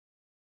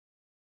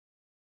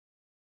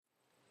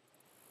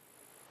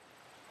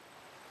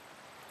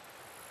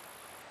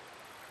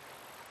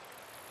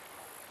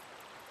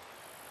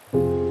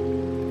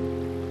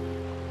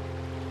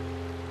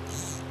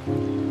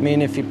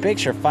mean, if you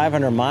picture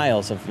 500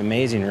 miles of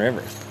amazing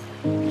rivers,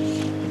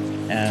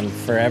 and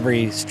for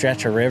every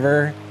stretch of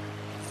river,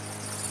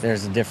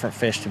 there's a different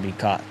fish to be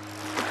caught.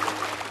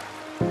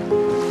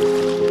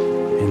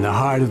 In the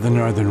heart of the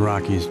Northern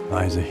Rockies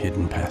lies a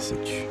hidden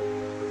passage,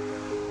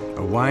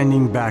 a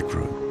winding back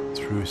road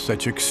through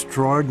such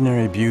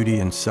extraordinary beauty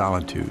and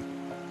solitude.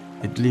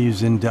 It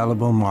leaves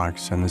indelible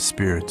marks on the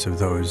spirits of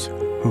those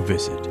who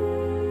visit.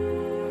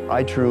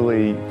 I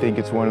truly think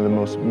it's one of the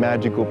most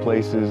magical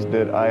places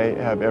that I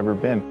have ever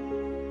been.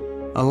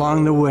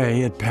 Along the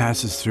way, it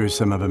passes through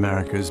some of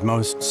America's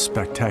most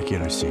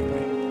spectacular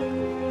scenery.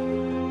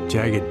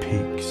 Jagged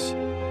peaks,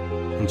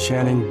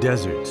 enchanting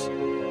deserts,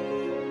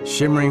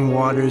 shimmering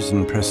waters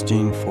and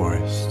pristine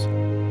forests.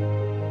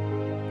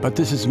 But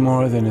this is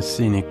more than a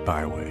scenic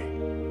byway.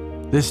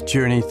 This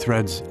journey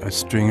threads a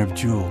string of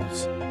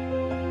jewels,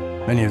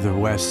 many of the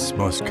West's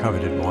most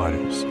coveted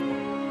waters.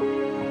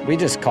 We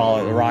just call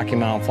it the Rocky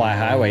Mountain Fly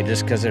Highway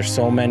just because there's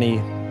so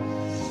many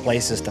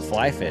places to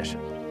fly fish.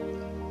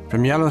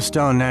 From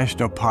Yellowstone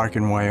National Park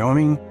in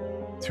Wyoming,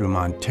 through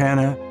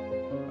Montana,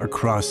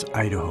 across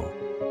Idaho,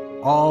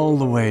 all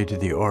the way to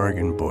the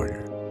Oregon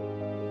border.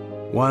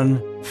 One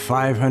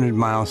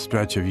 500-mile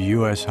stretch of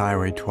U.S.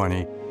 Highway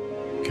 20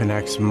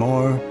 connects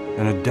more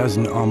than a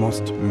dozen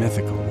almost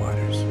mythical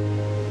waters.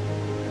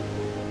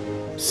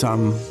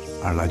 Some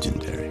are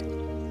legendary.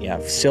 You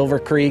have Silver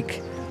Creek,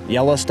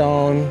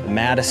 Yellowstone,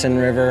 Madison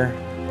River.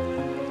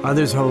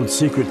 Others hold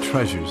secret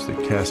treasures that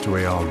cast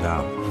away all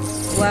doubt.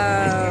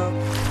 Whoa.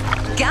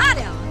 Got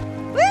him!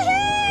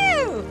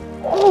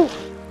 Woohoo!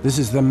 This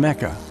is the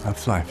mecca of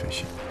fly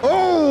fishing.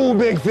 Oh,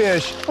 big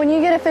fish! When you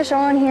get a fish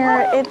on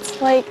here, it's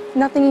like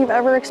nothing you've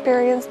ever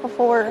experienced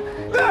before.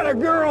 That a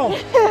girl!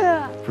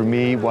 For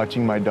me,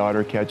 watching my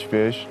daughter catch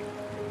fish,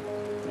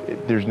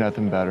 there's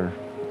nothing better.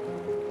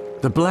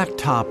 The black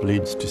top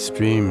leads to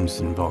streams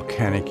in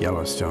volcanic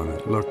Yellowstone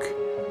that look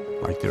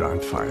like they're on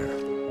fire.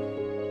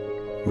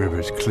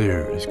 Rivers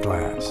clear as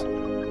glass.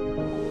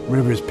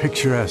 Rivers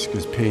picturesque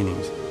as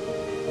paintings.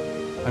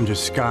 Under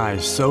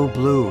skies so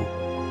blue,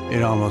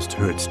 it almost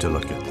hurts to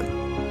look at them.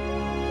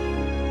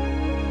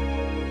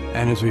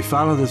 And as we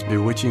follow this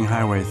bewitching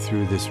highway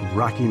through this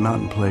Rocky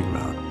Mountain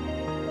playground,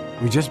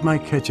 we just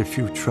might catch a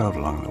few trout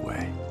along the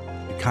way,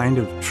 the kind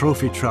of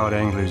trophy trout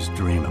anglers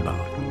dream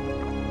about.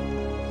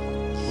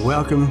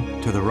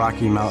 Welcome to the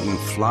Rocky Mountain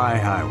Fly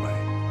Highway,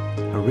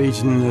 a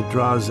region that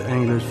draws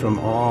anglers from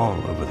all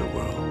over the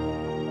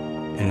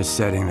world in a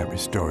setting that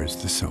restores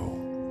the soul.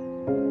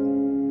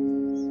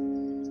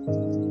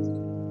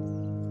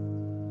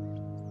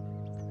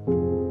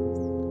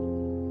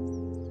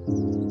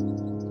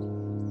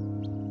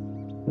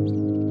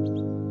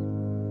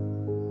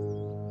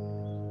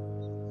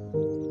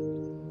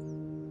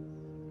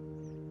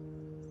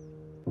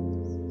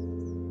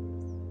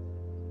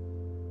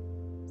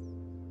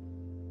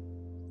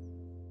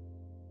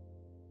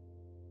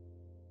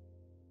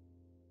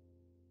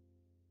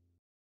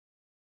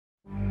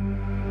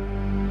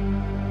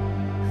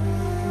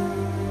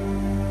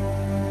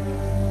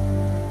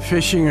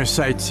 Fishing or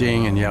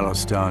sightseeing in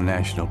Yellowstone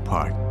National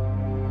Park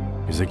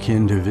is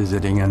akin to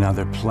visiting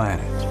another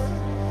planet.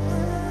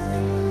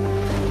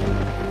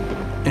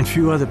 In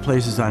few other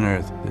places on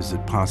Earth is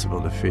it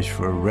possible to fish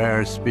for a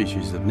rare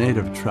species of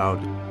native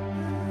trout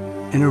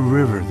in a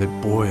river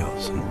that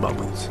boils and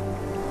bubbles.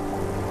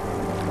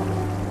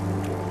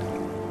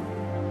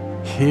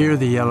 Here,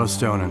 the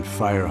Yellowstone and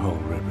Firehole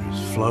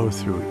rivers flow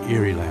through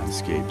eerie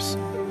landscapes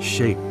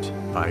shaped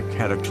by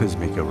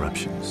cataclysmic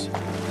eruptions.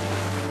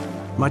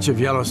 Much of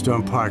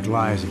Yellowstone Park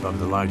lies above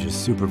the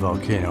largest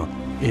supervolcano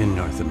in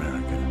North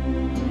America.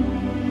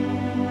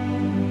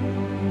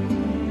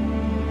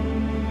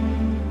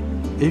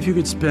 If you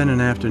could spend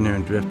an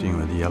afternoon drifting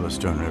with the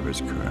Yellowstone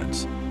River's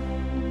currents,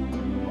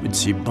 you'd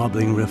see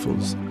bubbling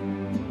riffles,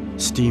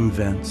 steam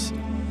vents,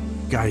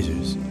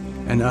 geysers,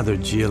 and other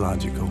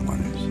geological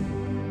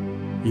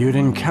wonders. You'd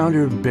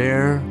encounter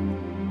bear,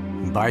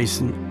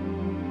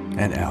 bison,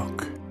 and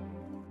elk.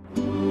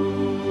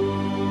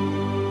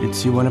 You'd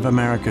see one of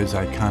America's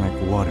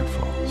iconic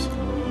waterfalls.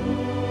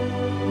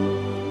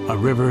 A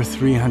river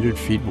 300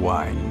 feet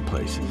wide in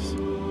places.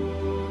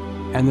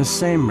 And the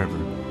same river,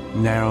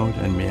 narrowed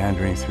and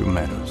meandering through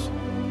meadows,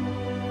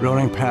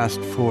 rolling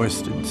past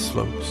forested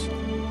slopes,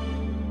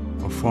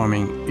 or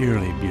forming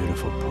eerily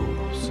beautiful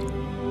pools.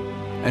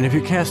 And if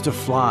you cast a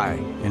fly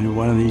into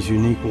one of these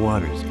unique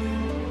waters,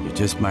 you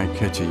just might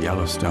catch a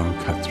Yellowstone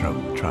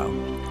cutthroat trout,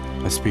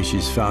 a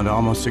species found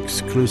almost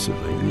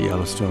exclusively in the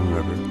Yellowstone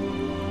River.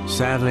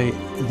 Sadly,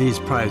 these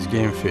prize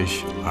game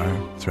fish are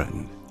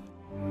threatened.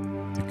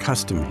 The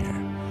custom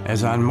here,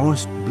 as on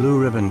most blue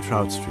ribbon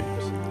trout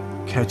streams,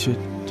 catch it,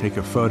 take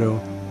a photo,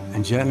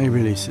 and gently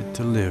release it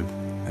to live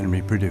and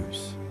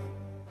reproduce.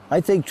 I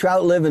think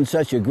trout live in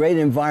such a great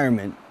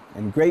environment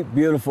and great,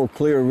 beautiful,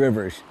 clear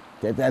rivers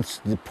that that's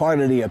the part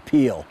of the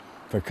appeal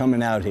for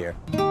coming out here.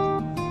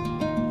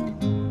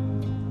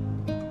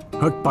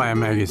 Hooked by a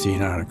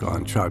magazine article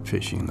on trout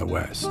fishing in the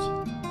West,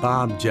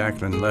 Bob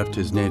Jacklin left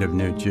his native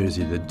New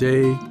Jersey the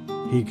day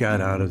he got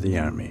out of the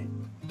Army.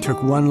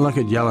 took one look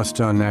at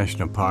Yellowstone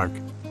National Park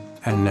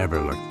and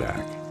never looked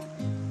back.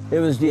 It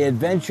was the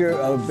adventure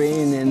of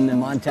being in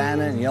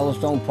Montana and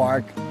Yellowstone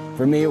Park.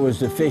 For me, it was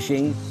the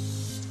fishing.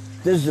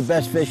 This is the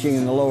best fishing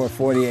in the lower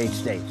 48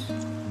 states.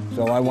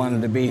 So I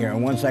wanted to be here.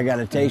 And once I got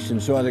a taste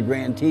and saw the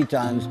Grand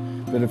Tetons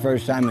for the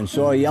first time and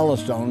saw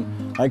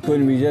Yellowstone, I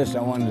couldn't resist.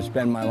 I wanted to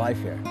spend my life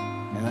here.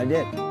 And I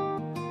did.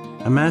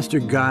 A master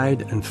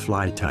guide and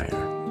fly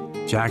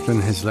tyer,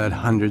 Jacqueline has led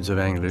hundreds of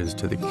anglers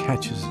to the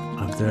catches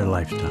of their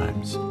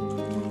lifetimes.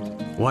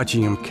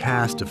 Watching him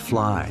cast a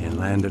fly and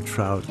land a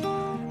trout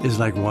is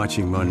like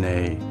watching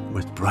Monet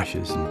with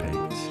brushes and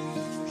paints.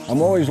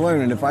 I'm always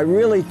learning. If I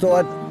really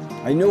thought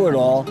I knew it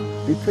all,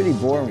 it'd be pretty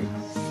boring.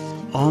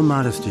 All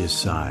modesty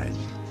aside,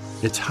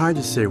 it's hard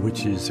to say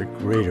which is a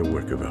greater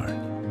work of art,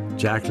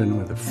 Jacqueline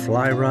with a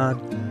fly rod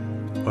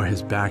or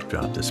his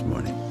backdrop this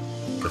morning,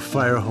 the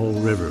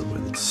Firehole River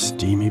with its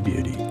steamy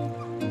beauty.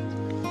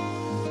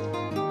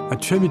 A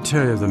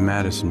tributary of the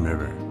Madison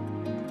River,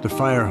 the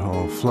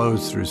Firehole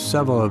flows through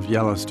several of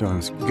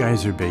Yellowstone's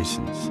geyser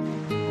basins.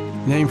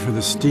 Named for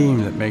the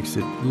steam that makes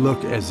it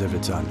look as if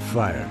it's on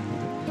fire,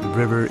 the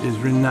river is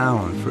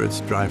renowned for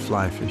its dry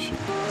fly fishing.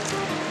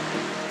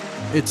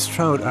 Its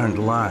trout aren't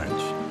large,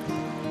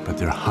 but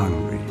they're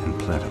hungry and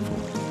plentiful.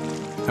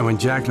 And when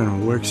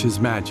Jacqueline works his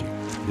magic,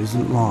 it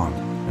isn't long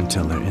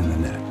until they're in the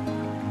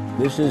net.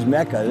 This is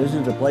Mecca. This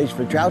is the place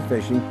for trout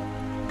fishing.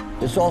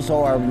 It's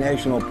also our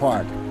national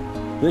park.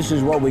 This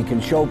is what we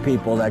can show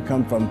people that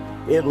come from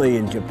Italy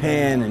and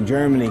Japan and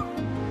Germany.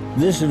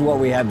 This is what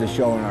we have to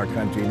show in our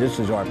country. This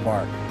is our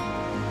park.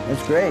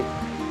 It's great.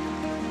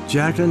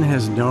 Jacqueline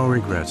has no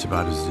regrets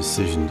about his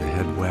decision to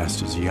head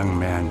west as a young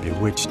man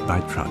bewitched by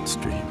trout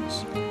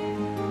streams.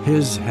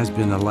 His has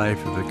been the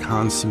life of a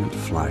consummate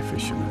fly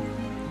fisherman.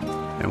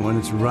 And when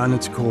it's run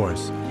its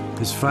course,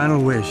 his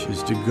final wish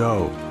is to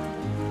go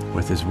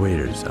with his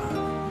waders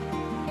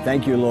on.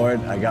 Thank you,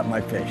 Lord. I got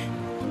my fish.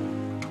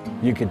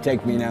 You can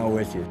take me now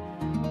with you.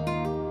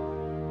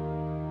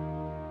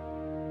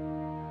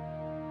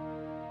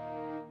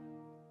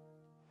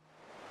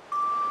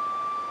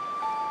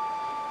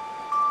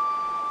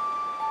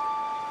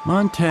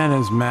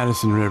 Montana's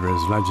Madison River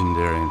is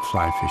legendary in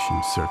fly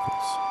fishing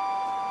circles.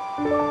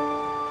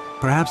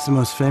 Perhaps the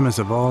most famous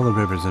of all the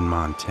rivers in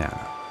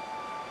Montana.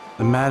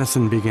 The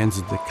Madison begins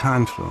at the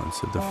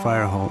confluence of the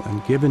Firehole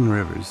and Gibbon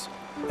Rivers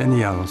in the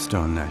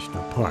Yellowstone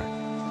National Park.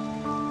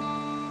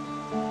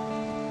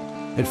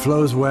 It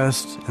flows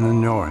west and the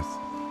north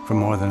for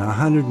more than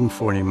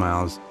 140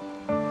 miles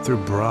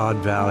through broad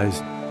valleys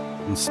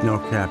and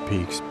snow-capped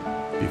peaks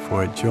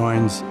before it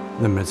joins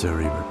the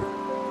Missouri River.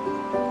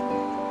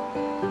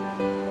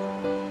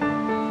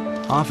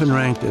 Often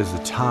ranked as the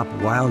top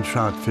wild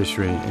trout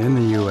fishery in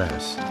the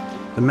U.S.,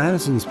 the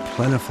Madison's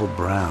plentiful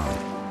brown,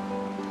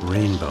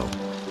 rainbow,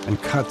 and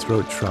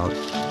cutthroat trout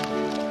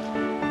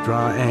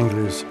draw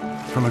anglers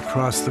from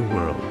across the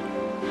world.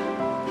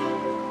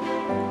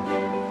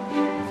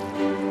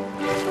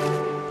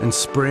 In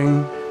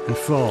spring and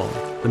fall,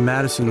 the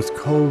Madison's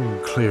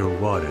cold, clear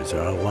waters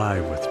are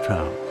alive with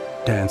trout,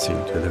 dancing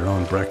to their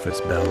own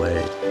breakfast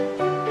ballet,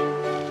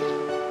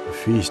 a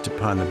feast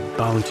upon the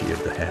bounty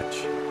of the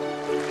hatch.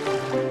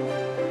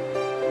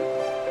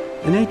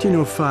 In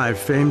 1805,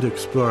 famed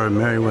explorer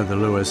Meriwether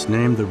Lewis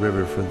named the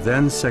river for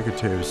then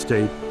Secretary of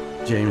State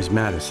James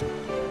Madison.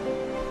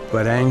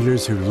 But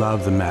anglers who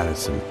love the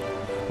Madison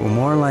will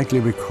more likely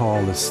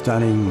recall the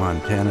stunning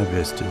Montana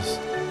vistas,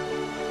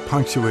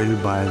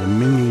 punctuated by the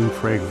mingling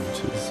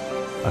fragrances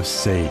of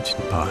sage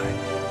and pine.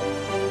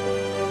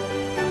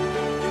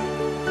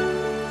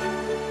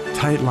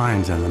 Tight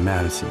lines on the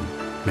Madison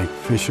make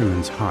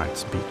fishermen's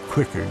hearts beat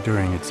quicker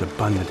during its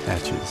abundant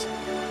hatches.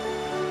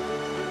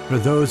 For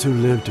those who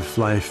live to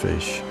fly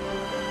fish,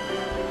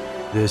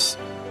 this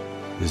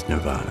is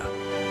nirvana.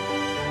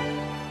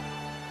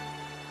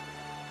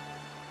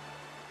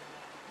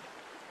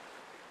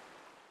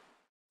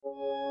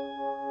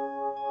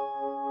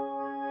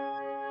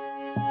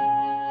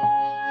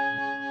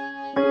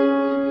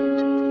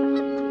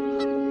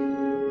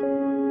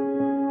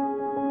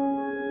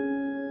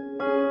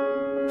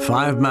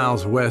 Five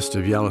miles west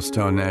of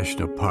Yellowstone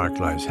National Park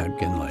lies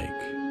Hebgen Lake.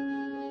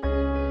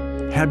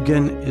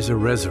 Hebgen is a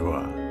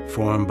reservoir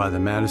formed by the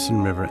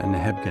Madison River and the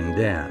Hebgen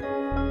Dam.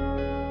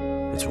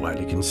 It's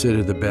widely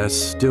considered the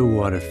best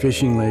stillwater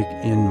fishing lake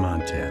in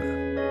Montana.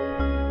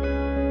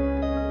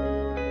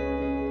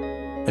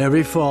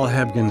 Every fall,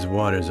 Hebgen's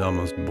waters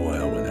almost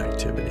boil with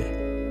activity.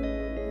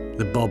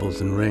 The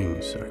bubbles and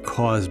rings are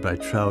caused by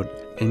trout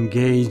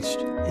engaged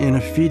in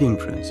a feeding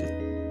frenzy.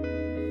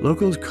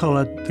 Locals call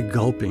it the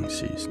gulping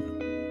season,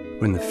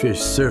 when the fish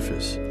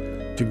surface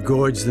to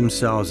gorge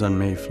themselves on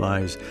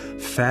mayflies,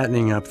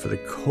 fattening up for the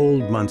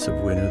cold months of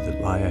winter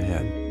that lie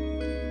ahead.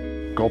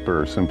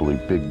 Gulper are simply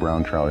big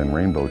brown trout and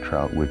rainbow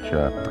trout, which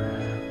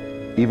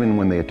even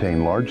when they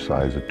attain large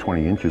size of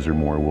 20 inches or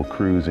more, will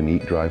cruise and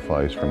eat dry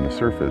flies from the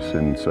surface.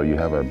 And so you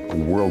have a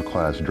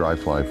world-class dry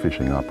fly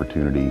fishing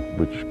opportunity,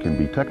 which can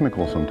be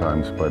technical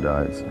sometimes, but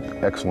it's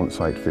excellent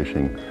sight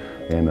fishing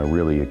and a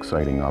really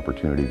exciting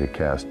opportunity to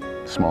cast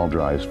small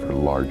drives for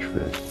large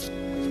fish.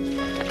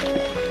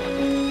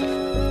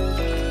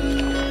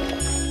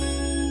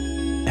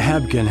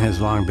 Hebgen has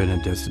long been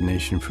a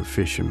destination for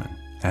fishermen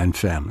and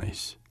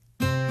families.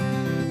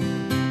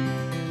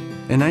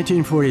 In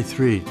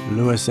 1943,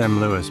 Lewis M.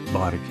 Lewis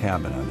bought a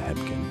cabin on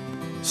Hebgen,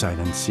 sight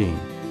unseen,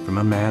 from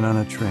a man on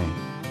a train.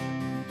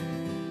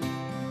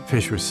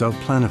 Fish were so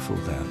plentiful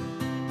then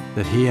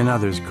that he and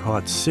others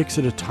caught 6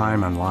 at a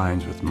time on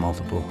lines with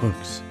multiple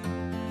hooks.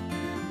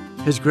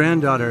 His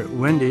granddaughter,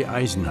 Wendy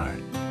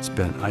Eisenhardt,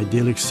 spent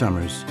idyllic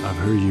summers of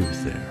her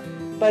youth there.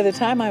 By the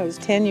time I was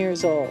 10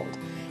 years old,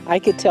 I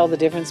could tell the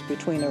difference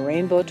between a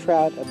rainbow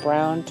trout, a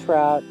brown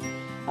trout,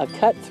 a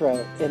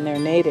cutthroat, and they're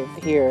native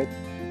here.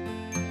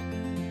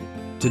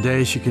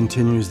 Today, she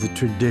continues the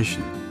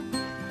tradition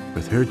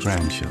with her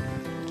grandchildren.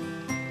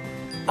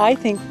 I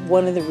think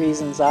one of the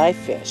reasons I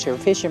fish, or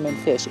fishermen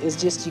fish, is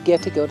just you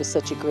get to go to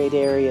such a great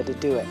area to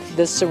do it.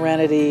 The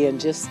serenity and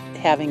just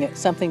having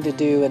something to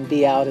do and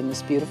be out in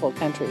this beautiful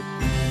country.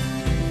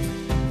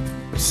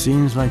 With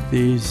scenes like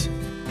these,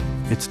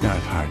 it's not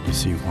hard to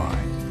see why.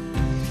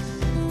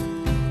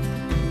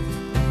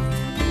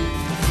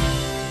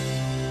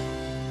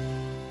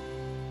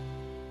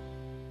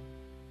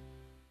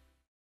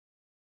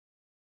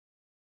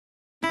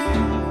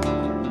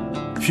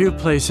 Few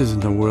places in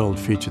the world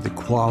feature the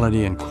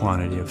quality and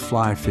quantity of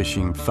fly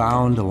fishing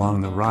found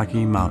along the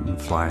Rocky Mountain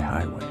Fly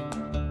Highway.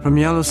 From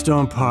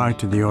Yellowstone Park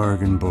to the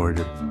Oregon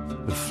border,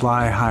 the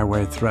Fly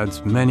Highway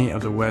threads many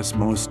of the West's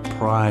most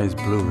prized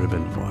blue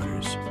ribbon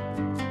waters.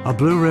 A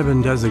blue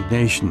ribbon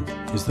designation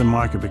is the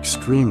mark of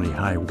extremely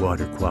high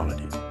water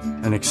quality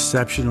and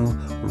exceptional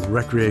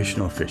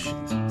recreational fishing.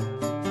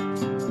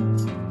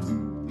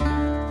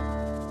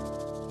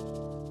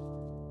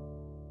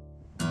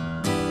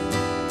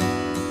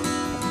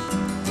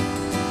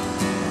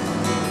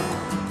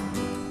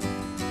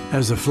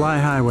 As the Fly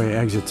Highway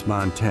exits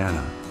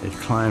Montana, it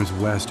climbs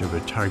west over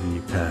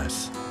Targhee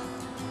Pass.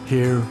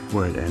 Here,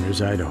 where it enters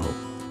Idaho,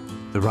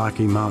 the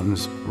Rocky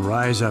Mountains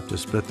rise up to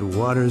split the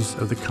waters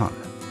of the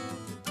continent.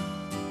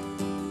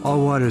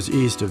 All waters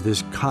east of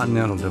this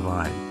continental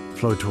divide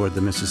flow toward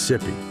the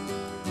Mississippi.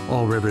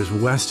 All rivers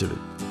west of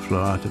it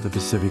flow out to the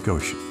Pacific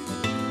Ocean.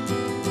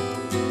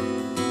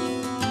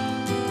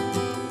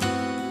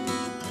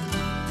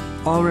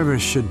 All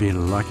rivers should be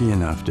lucky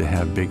enough to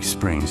have big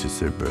springs as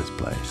their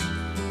birthplace.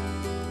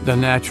 The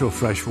natural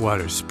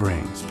freshwater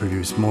springs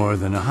produce more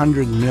than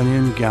 100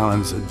 million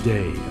gallons a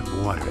day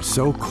of water,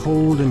 so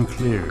cold and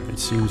clear it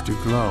seems to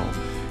glow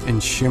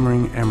in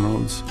shimmering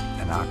emeralds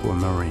and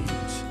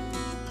aquamarines.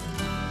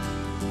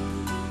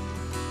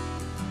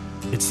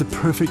 It's the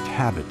perfect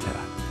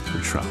habitat for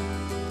trout,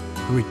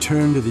 who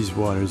return to these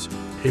waters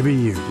every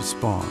year to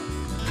spawn.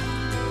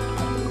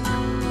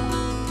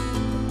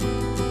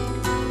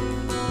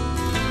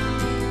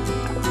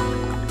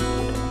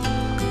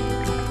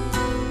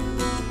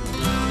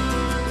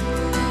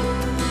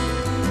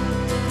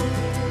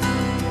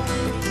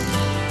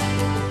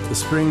 The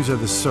springs are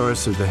the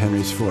source of the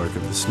Henry's Fork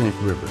of the Snake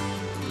River,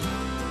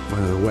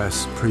 one of the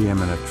West's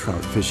preeminent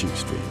trout fishing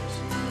streams.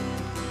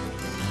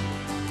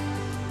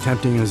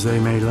 Tempting as they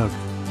may look,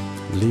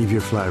 leave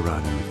your fly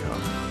rod in the car.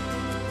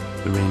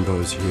 The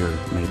rainbows here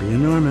may be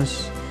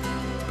enormous,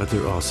 but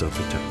they're also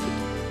protected.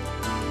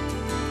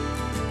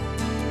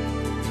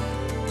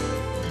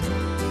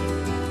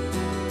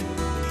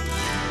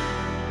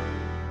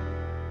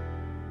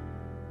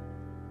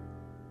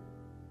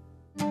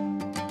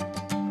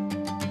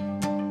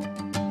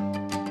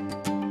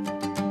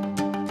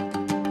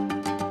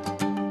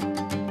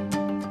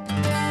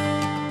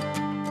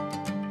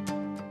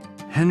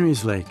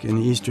 Henry's Lake in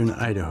eastern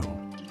Idaho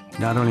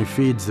not only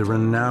feeds the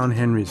renowned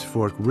Henry's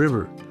Fork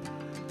River,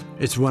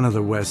 it's one of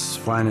the West's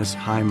finest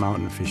high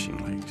mountain fishing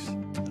lakes,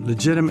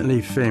 legitimately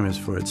famous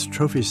for its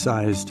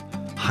trophy-sized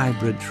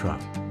hybrid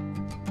trout.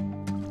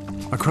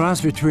 A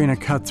cross between a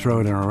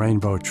cutthroat and a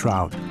rainbow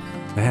trout,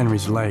 the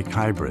Henry's Lake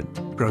hybrid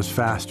grows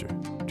faster,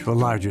 to a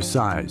larger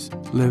size,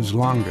 lives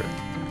longer,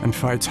 and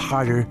fights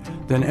harder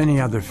than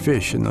any other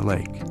fish in the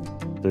lake.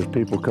 There's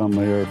people come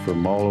here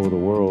from all over the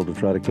world to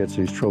try to catch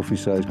these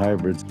trophy-sized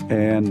hybrids.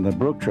 And the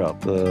brook trout,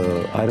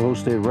 the Idaho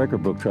State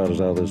record brook trout is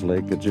out of this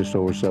lake at just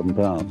over 7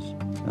 pounds.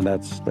 And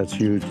that's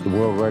huge. The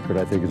world record,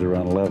 I think, is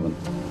around 11.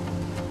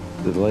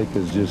 The lake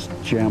is just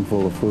jam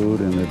full of food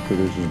and it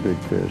produces big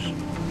fish.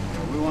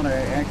 We want to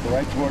anchor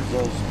right towards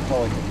those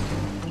pelicans.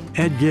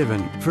 Ed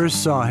Given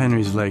first saw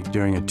Henry's Lake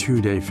during a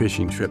 2-day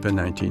fishing trip in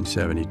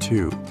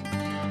 1972.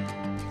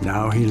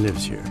 Now he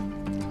lives here.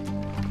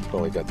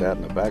 Probably got that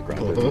in the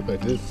background, didn't you? I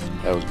did.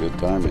 That was good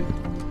timing.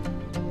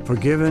 For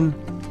Given,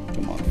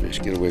 come on, fish,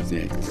 get away from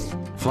the anchor.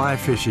 Fly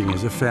fishing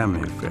is a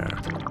family affair.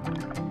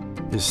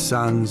 His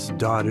sons,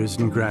 daughters,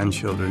 and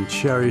grandchildren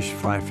cherish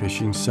fly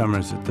fishing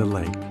summers at the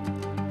lake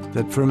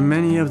that for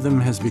many of them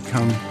has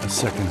become a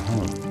second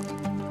home.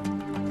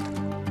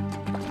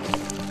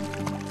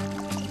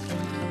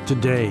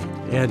 Today,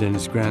 Ed and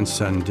his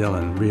grandson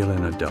Dylan reel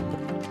in a double.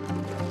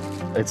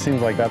 It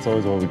seems like that's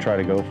always what we try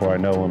to go for. I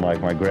know when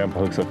like my grandpa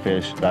hooks a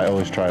fish, I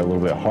always try a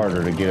little bit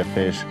harder to get a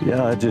fish.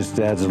 Yeah, it just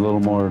adds a little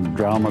more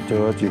drama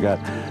to it. You got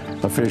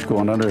a fish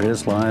going under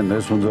his line,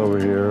 this one's over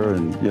here,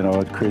 and you know,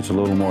 it creates a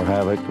little more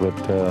havoc, but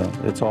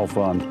it's all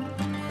fun.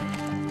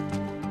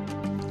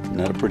 Isn't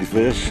that a pretty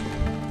fish?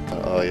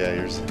 Oh yeah,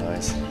 yours is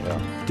nice. Yeah.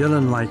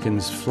 Dylan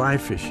likens fly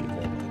fishing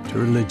to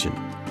religion.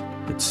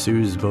 It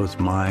soothes both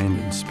mind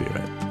and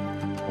spirit.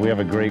 We have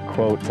a great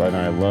quote, and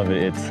I love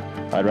it. It's,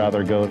 I'd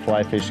rather go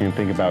fly fishing and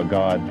think about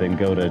God than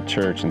go to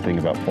church and think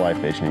about fly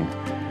fishing.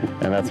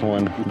 And that's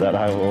one that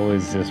I've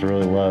always just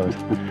really loved.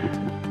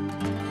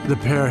 The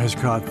pair has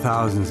caught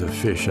thousands of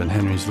fish on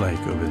Henry's Lake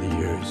over the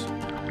years,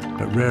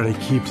 but rarely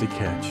keeps a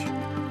catch,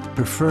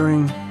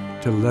 preferring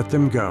to let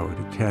them go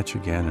to catch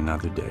again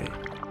another day.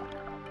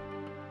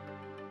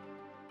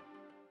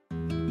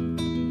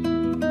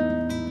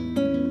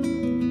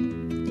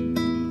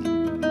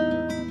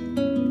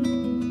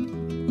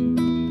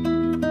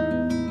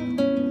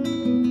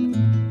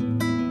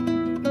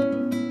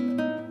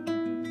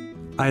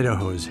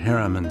 Idaho's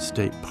Harriman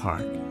State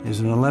Park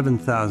is an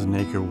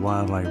 11,000-acre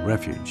wildlife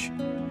refuge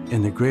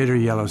in the greater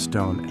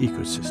Yellowstone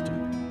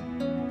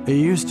ecosystem. It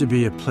used to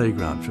be a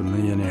playground for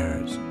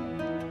millionaires.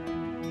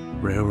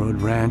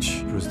 Railroad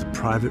Ranch was the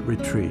private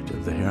retreat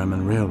of the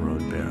Harriman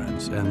Railroad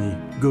barons and the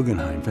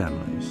Guggenheim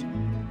families.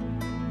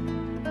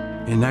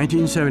 In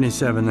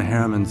 1977, the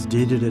Harrimans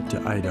deeded it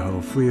to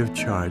Idaho free of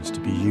charge to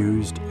be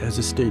used as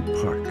a state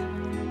park.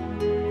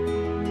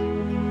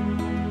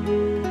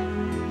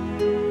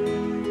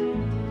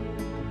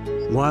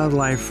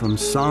 Wildlife from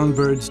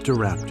songbirds to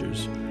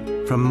raptors,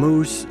 from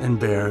moose and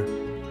bear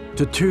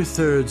to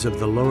 2/3 of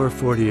the lower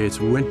 48's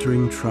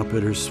wintering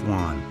trumpeter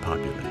swan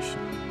population,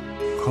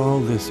 call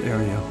this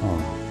area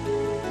home.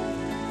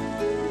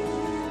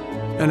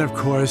 And of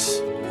course,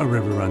 a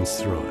river runs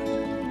through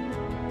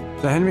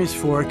it. The Henry's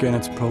Fork and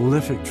its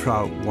prolific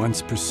trout,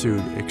 once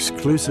pursued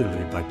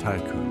exclusively by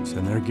tycoons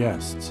and their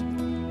guests,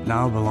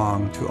 now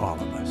belong to all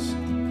of us.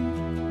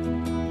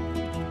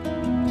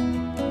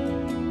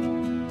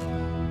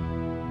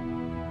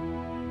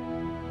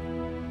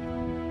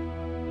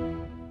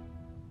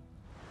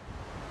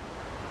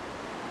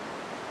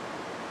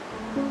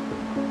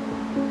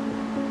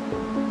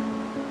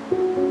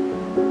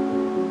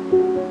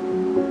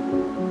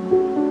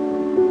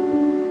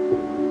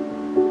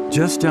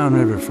 Just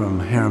downriver from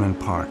Harriman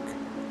Park,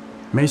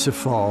 Mesa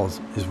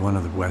Falls is one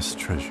of the West's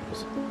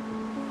treasures.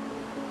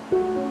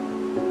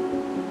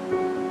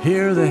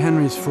 Here, the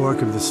Henry's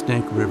Fork of the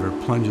Snake River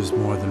plunges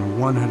more than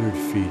 100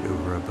 feet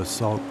over a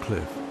basalt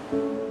cliff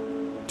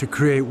to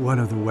create one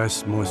of the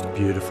West's most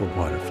beautiful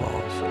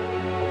waterfalls.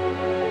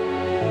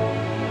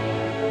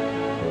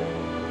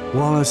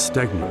 Wallace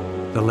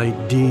Stegner, the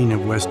late dean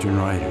of Western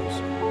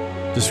writers,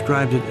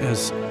 described it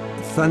as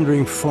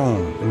thundering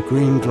foam and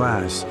green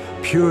glass,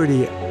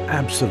 purity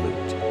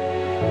absolute.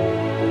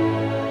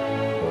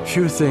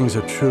 Few things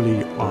are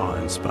truly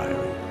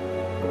awe-inspiring.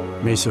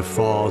 Mesa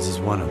Falls is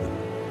one of them.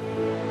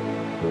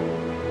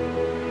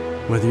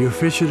 Whether you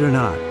fish it or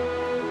not,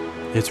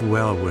 it's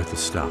well worth a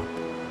stop.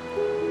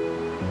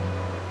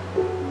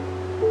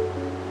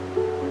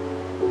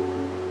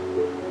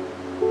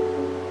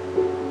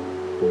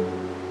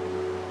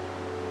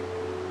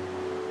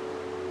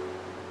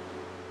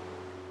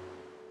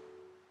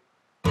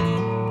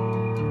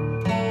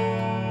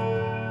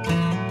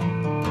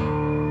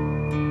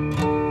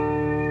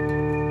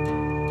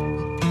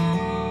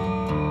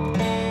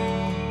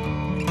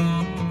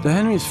 The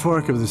Henry's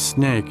Fork of the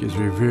Snake is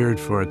revered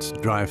for its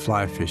dry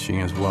fly fishing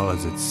as well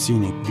as its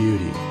scenic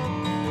beauty.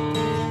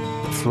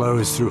 It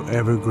flows through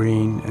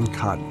evergreen and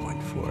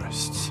cottonwood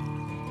forests,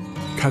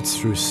 cuts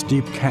through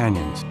steep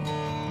canyons,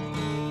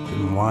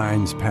 and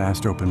winds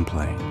past open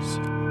plains.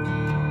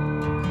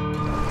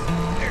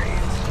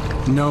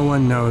 No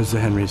one knows the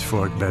Henry's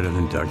Fork better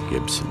than Doug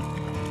Gibson,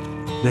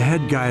 the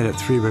head guide at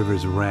Three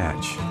Rivers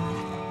Ranch.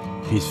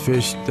 He's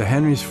fished the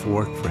Henry's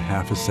Fork for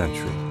half a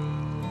century.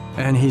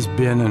 And he's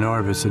been an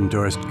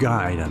Orvis-endorsed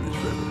guide on this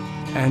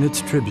river and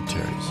its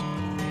tributaries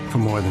for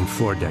more than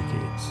 4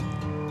 decades.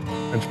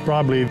 It's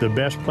probably the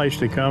best place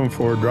to come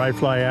for dry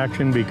fly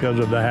action because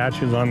of the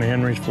hatches on the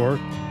Henry's Fork.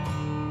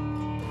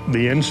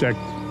 The insect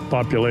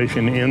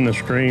population in the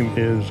stream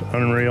is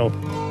unreal.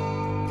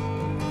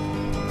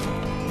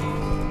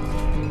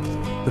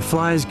 The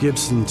flies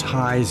Gibson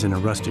ties in a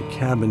rustic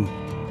cabin,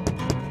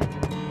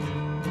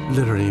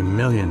 literally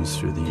millions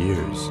through the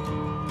years,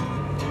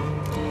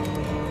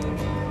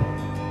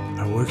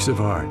 works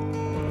of art.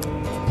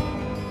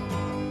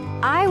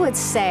 I would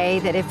say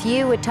that if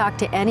you would talk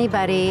to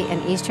anybody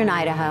in eastern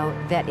Idaho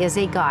that is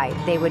a guide,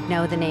 they would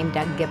know the name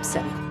Doug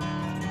Gibson.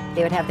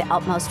 They would have the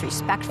utmost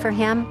respect for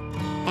him,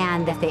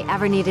 and if they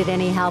ever needed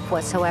any help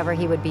whatsoever,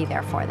 he would be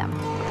there for them.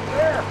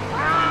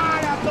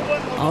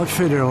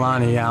 Outfitter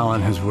Lonnie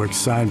Allen has worked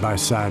side by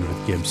side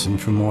with Gibson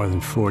for more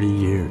than 40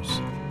 years.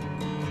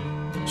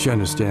 She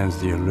understands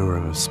the allure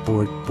of a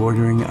sport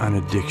bordering on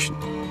addiction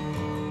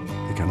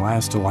that can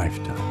last a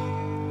lifetime.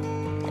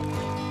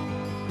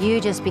 You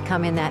just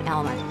become in that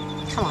element.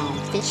 Come on,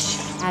 fish.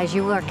 As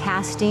you are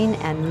casting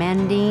and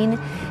mending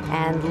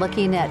and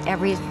looking at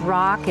every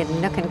rock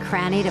and nook and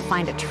cranny to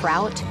find a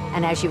trout,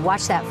 and as you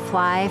watch that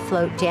fly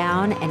float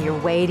down and you're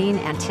waiting,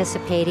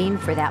 anticipating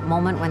for that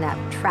moment when that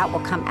trout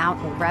will come out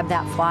and grab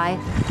that fly.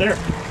 There.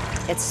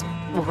 It's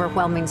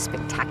overwhelming,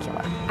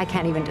 spectacular. I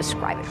can't even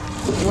describe it.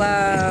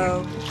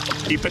 Whoa.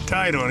 Keep it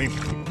tight on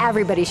him.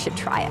 Everybody should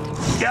try it.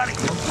 Got him.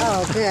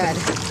 Oh, good.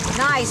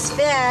 Nice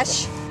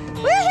fish.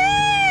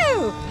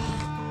 Woohoo!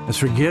 As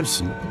for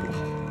Gibson,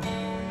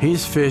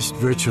 he's fished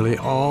virtually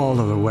all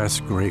of the West's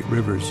great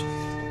rivers,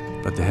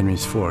 but the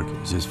Henry's Fork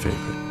is his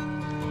favorite.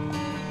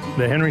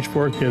 The Henry's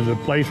Fork is a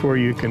place where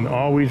you can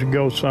always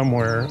go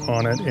somewhere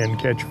on it and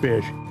catch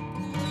fish.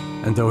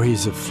 And though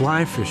he's a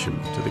fly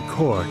fisherman to the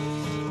core,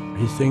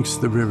 he thinks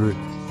the river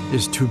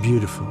is too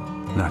beautiful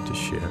not to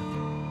share.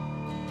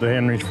 The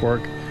Henry's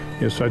Fork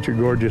is such a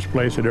gorgeous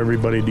place that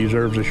everybody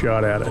deserves a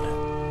shot at it.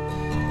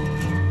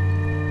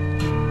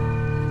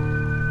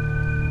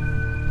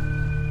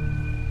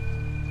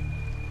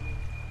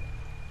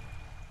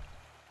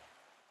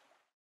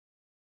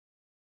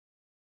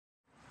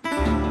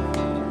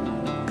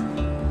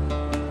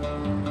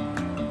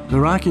 The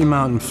Rocky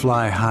Mountain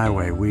Fly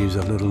Highway weaves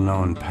a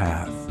little-known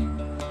path,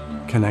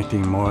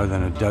 connecting more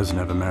than a dozen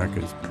of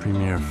America's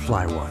premier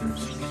fly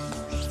waters.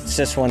 It's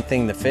just one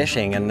thing, the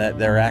fishing, and that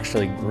they're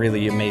actually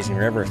really amazing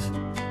rivers.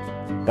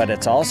 But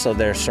it's also,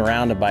 they're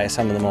surrounded by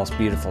some of the most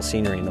beautiful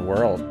scenery in the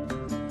world.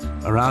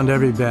 Around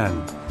every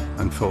bend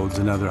unfolds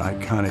another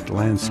iconic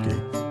landscape.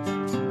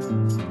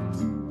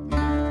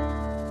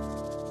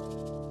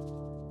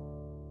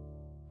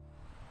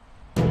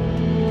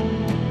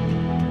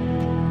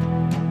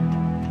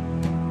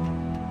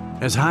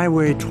 As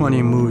Highway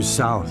 20 moves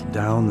south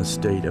down the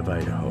state of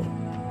Idaho,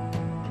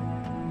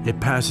 it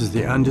passes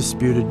the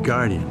undisputed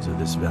guardians of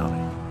this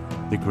valley,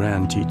 the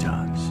Grand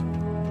Tetons.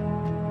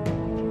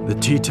 The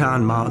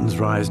Teton Mountains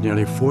rise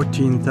nearly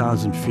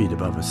 14,000 feet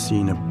above a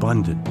scene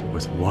abundant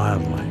with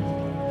wildlife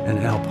and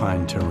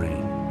alpine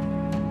terrain.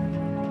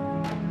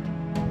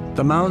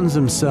 The mountains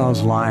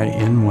themselves lie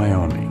in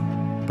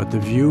Wyoming, but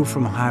the view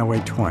from Highway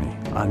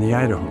 20 on the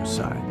Idaho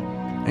side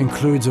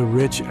includes a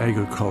rich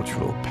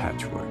agricultural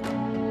patchwork.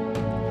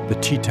 The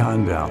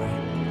Teton Valley,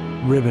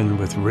 ribboned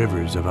with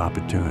rivers of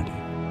opportunity.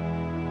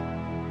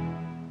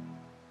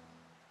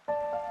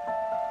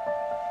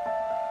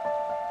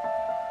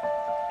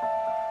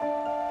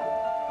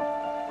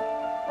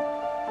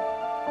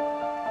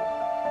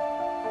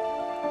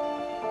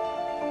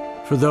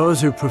 For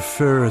those who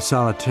prefer a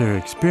solitary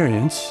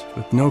experience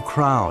with no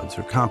crowds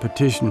or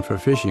competition for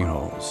fishing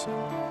holes,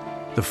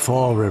 the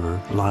Fall River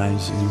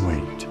lies in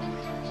wait.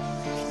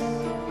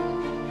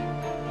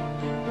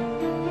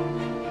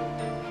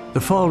 The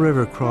Fall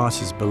River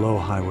crosses below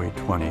Highway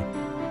 20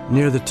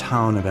 near the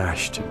town of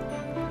Ashton.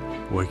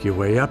 Work your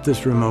way up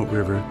this remote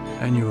river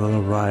and you will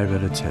arrive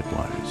at its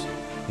headwaters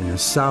in the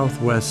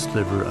southwest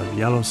sliver of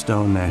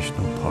Yellowstone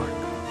National Park,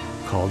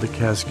 called the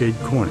Cascade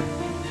Corner,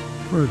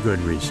 for a good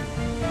reason.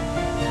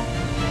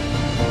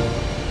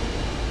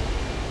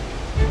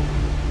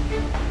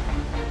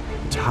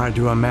 It's hard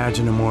to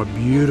imagine a more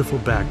beautiful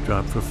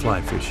backdrop for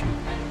fly fishing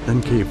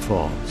than Cape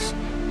Falls.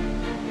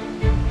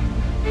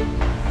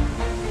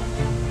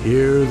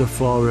 Here, the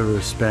Fall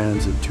River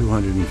spans a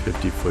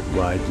 250-foot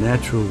wide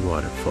natural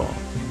waterfall.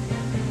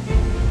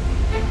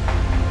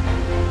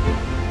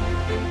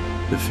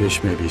 The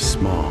fish may be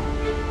small,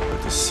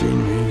 but the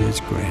scenery is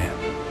grand.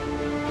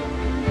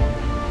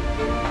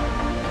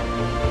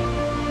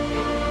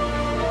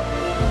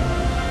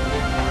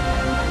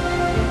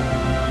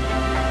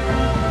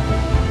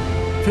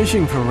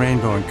 Fishing for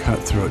rainbow and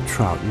cutthroat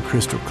trout in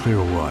crystal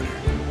clear water,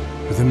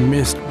 with a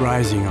mist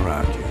rising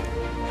around you,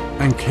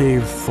 and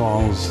cave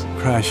falls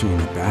crashing in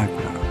the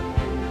background,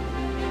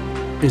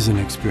 is an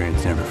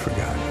experience never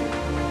forgotten.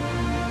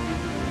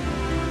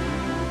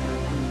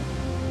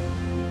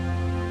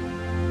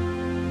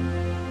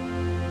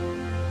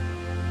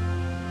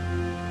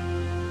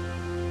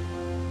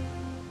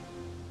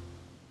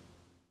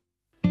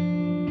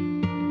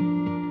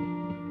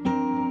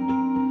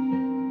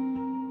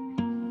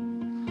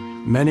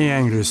 Many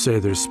anglers say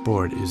their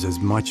sport is as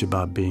much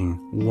about being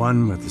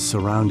one with the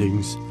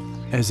surroundings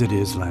as it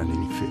is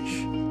landing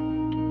fish.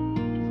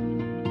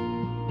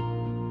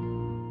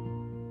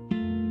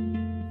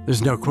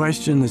 There's no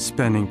question that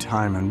spending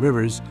time on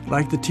rivers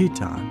like the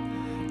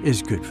Teton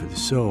is good for the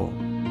soul.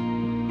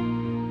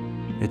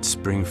 Its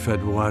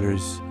spring-fed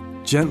waters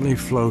gently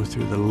flow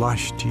through the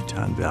lush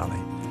Teton Valley,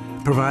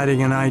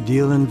 providing an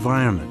ideal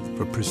environment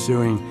for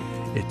pursuing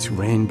its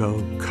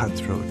rainbow,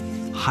 cutthroat,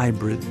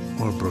 hybrid,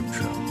 or brook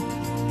trout.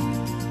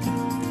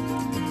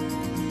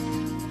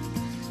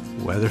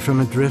 Whether from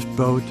a drift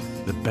boat,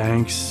 the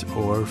banks,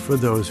 or for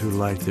those who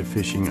like the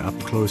fishing up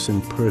close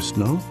and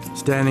personal,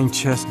 standing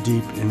chest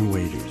deep in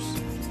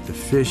waders, the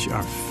fish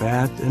are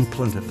fat and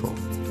plentiful.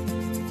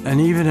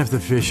 And even if the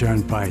fish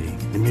aren't biting,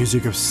 the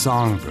music of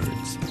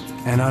songbirds,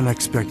 an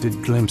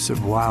unexpected glimpse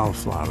of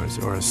wildflowers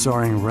or a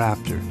soaring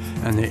raptor,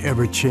 and the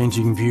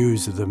ever-changing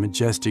views of the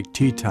majestic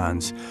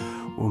Tetons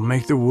will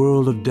make the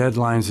world of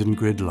deadlines and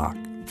gridlock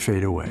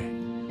fade away.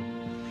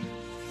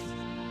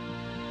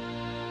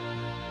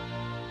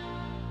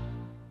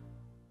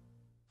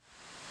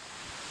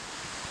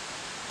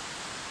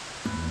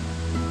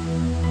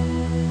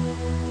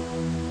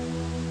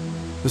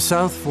 The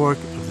South Fork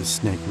of the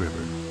Snake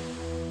River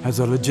has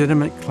a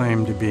legitimate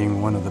claim to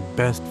being one of the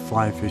best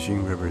fly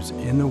fishing rivers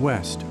in the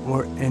West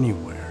or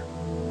anywhere.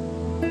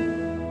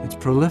 Its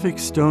prolific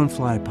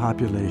stonefly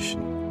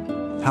population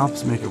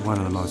helps make it one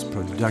of the most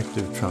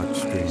productive trout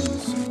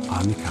streams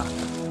on the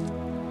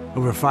continent.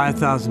 Over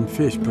 5,000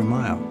 fish per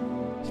mile.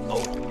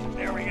 Oh,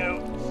 there we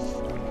go.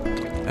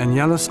 And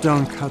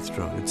Yellowstone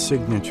cutthroat, its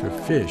signature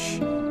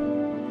fish,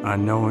 are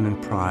known and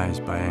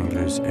prized by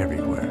anglers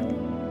everywhere.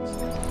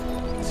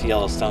 It's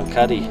Yellowstone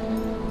cutty.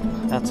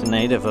 That's a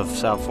native of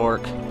South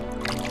Fork.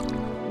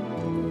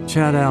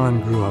 Chad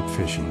Allen grew up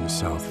fishing the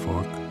South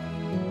Fork.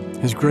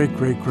 His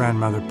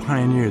great-great-grandmother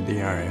pioneered the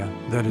area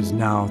that is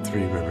now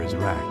Three Rivers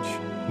Ranch,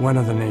 one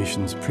of the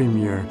nation's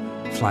premier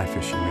fly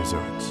fishing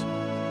resorts.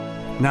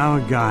 Now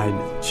a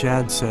guide,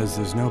 Chad says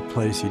there's no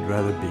place he'd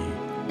rather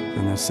be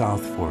than the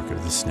South Fork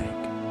of the Snake.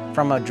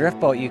 From a drift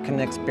boat, you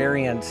can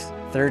experience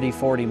 30,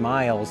 40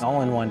 miles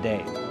all in one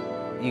day.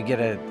 You get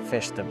to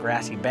fish the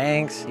grassy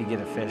banks, you get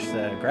to fish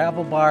the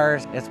gravel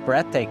bars. It's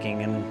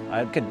breathtaking, and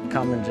I could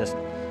come and just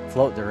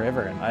float the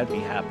river and I'd be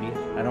happy.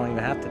 I don't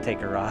even have to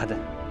take a rod.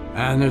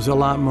 And there's a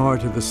lot more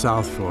to the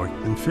South Fork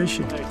than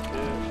fishing.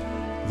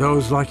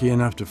 Those lucky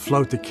enough to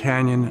float the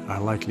canyon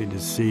are likely to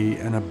see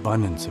an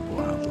abundance of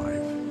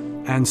wildlife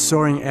and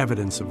soaring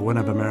evidence of one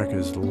of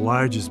America's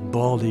largest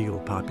bald eagle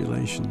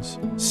populations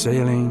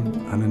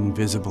sailing on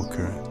invisible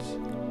currents.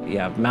 You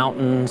have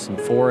mountains and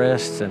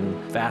forests and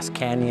vast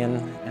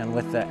canyon, and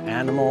with the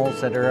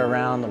animals that are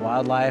around, the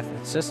wildlife,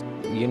 it's just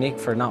unique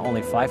for not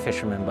only fly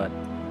fishermen, but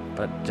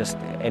just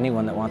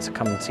anyone that wants to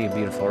come and see a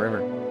beautiful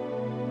river.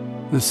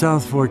 The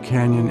South Fork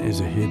Canyon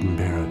is a hidden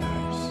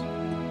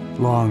paradise.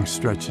 Long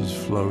stretches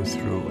flow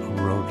through a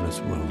roadless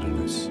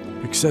wilderness,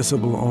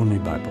 accessible only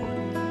by boat.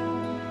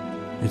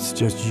 It's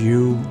just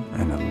you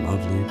and a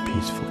lovely,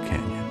 peaceful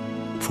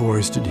canyon.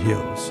 Forested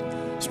hills,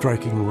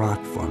 striking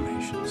rock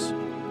formations,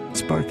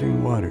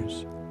 sparkling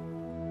waters,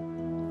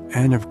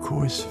 and of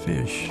course,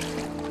 fish.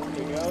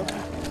 There you go.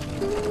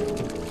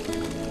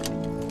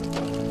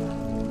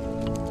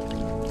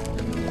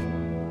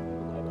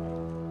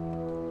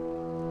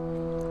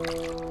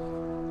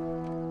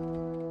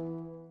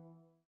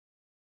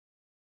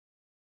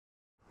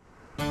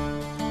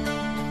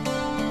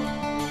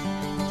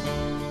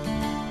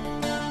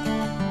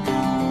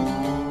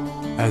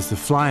 As the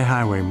Fly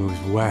Highway moves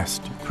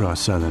west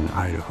across southern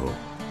Idaho,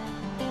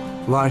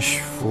 lush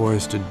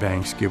forested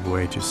banks give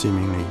way to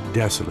seemingly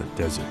desolate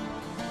desert.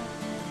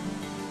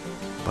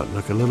 But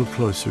look a little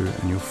closer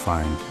and you'll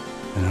find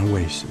an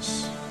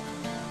oasis.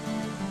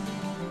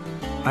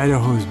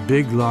 Idaho's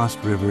Big Lost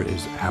River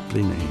is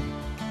aptly named.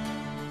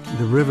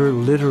 The river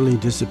literally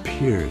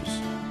disappears,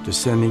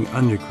 descending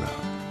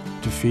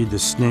underground to feed the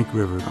Snake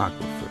River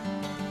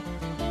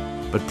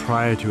aquifer. But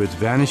prior to its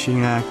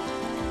vanishing act,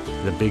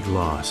 the Big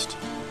Lost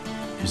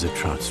is a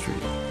trout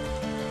stream.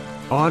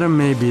 Autumn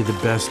may be the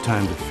best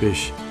time to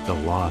fish the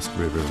Lost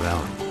River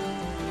Valley.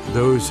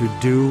 Those who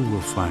do will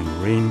find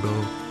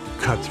rainbow,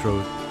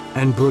 cutthroat,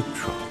 and brook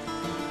trout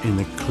in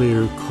the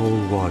clear,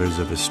 cold waters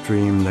of a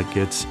stream that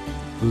gets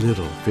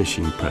little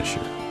fishing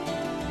pressure.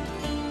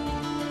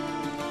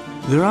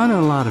 There aren't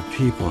a lot of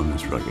people in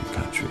this rugged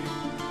country.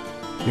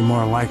 You're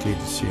more likely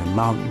to see a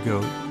mountain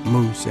goat,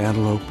 moose,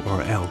 antelope,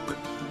 or elk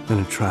than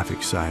a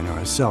traffic sign or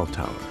a cell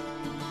tower.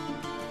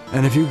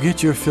 And if you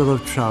get your fill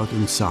of trout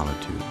in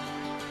solitude,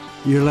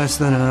 you're less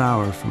than an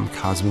hour from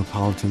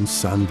cosmopolitan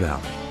Sun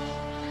Valley.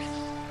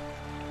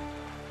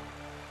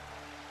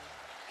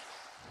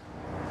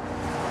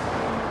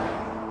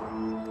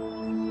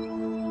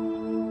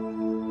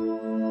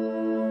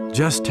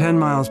 Just 10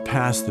 miles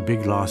past the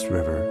Big Lost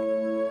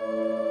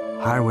River,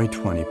 Highway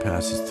 20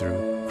 passes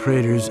through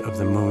Craters of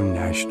the Moon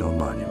National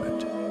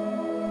Monument.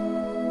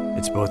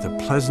 It's both a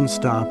pleasant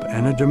stop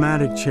and a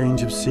dramatic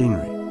change of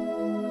scenery.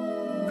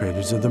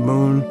 Craters of the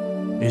Moon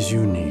is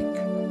unique.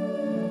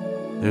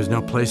 There's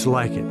no place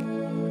like it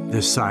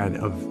this side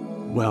of,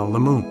 well, the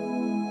moon.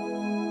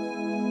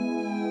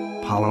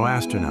 Apollo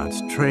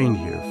astronauts trained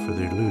here for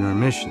their lunar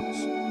missions.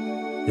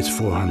 It's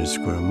 400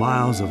 square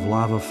miles of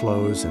lava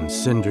flows and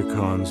cinder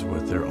cones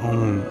with their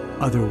own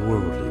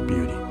otherworldly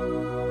beauty.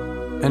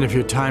 And if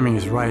your timing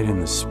is right in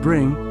the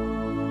spring,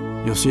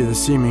 you'll see the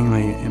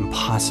seemingly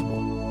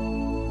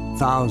impossible.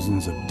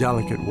 Thousands of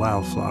delicate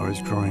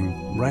wildflowers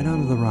growing right out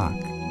of the rock.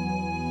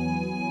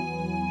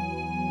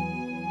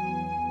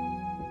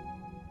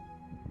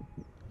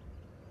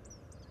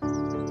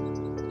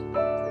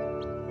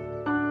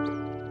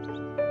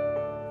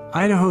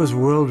 Idaho's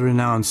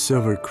world-renowned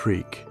Silver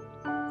Creek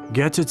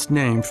gets its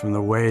name from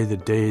the way the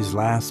day's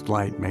last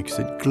light makes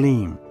it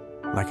gleam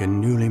like a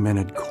newly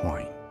minted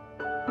coin.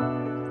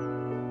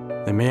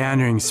 The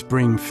meandering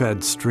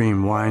spring-fed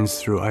stream winds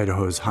through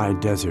Idaho's high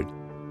desert,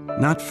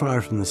 not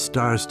far from the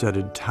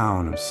star-studded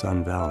town of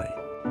Sun Valley.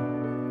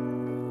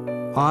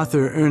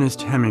 Author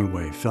Ernest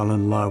Hemingway fell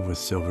in love with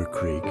Silver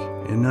Creek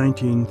in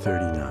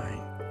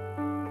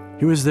 1939.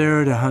 He was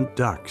there to hunt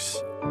ducks,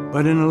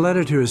 but in a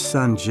letter to his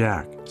son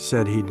Jack,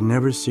 said he'd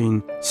never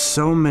seen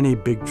so many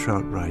big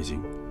trout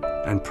rising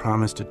and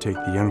promised to take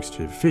the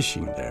youngster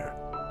fishing there.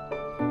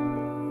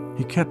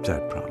 He kept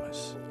that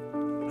promise,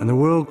 and the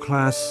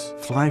world-class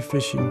fly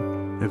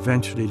fishing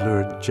eventually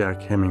lured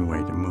Jack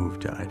Hemingway to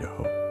move to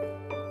Idaho.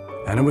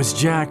 And it was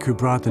Jack who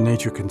brought the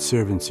Nature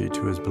Conservancy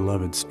to his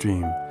beloved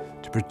stream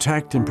to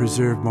protect and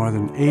preserve more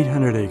than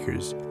 800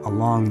 acres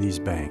along these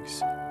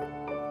banks.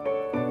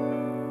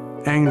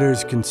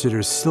 Anglers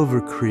consider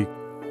Silver Creek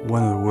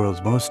one of the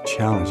world's most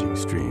challenging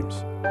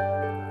streams.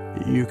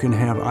 You can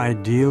have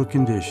ideal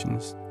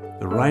conditions,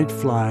 the right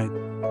fly,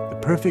 the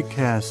perfect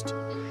cast,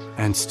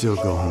 and still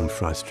go home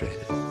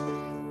frustrated.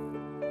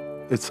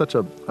 It's such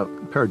a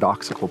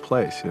paradoxical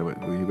place. You know,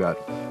 you've got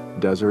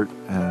desert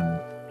and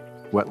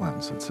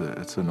wetlands. It's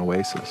an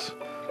oasis.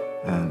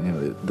 And you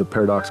know, the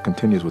paradox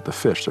continues with the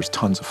fish. There's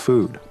tons of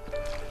food,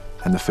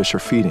 and the fish are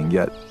feeding,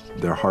 yet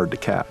they're hard to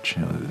catch.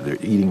 You know, they're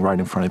eating right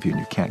in front of you, and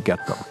you can't get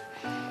them.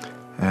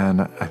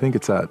 And I think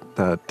it's that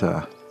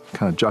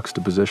kind of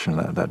juxtaposition,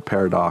 that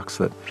paradox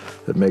that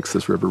makes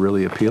this river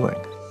really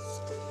appealing.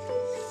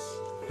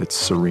 It's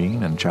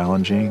serene and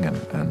challenging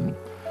and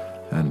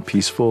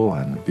peaceful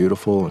and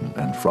beautiful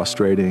and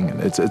frustrating,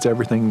 and it's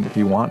everything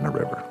you want in a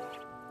river.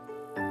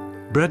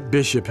 Brett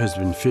Bishop has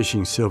been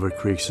fishing Silver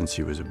Creek since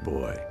he was a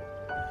boy.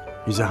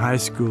 He's a high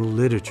school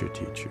literature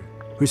teacher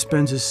who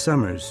spends his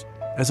summers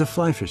as a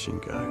fly fishing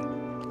guide.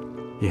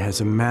 He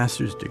has a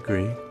master's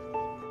degree,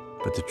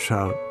 but the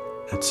trout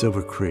at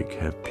Silver Creek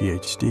have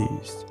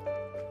PhDs.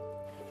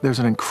 There's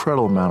an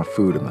incredible amount of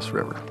food in this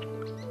river,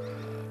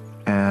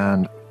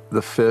 and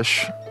the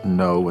fish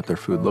know what their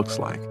food looks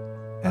like,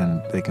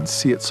 and they can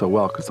see it so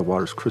well because the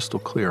water's crystal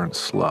clear and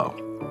slow.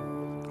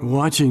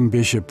 Watching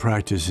Bishop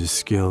practice his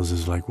skills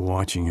is like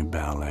watching a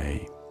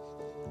ballet.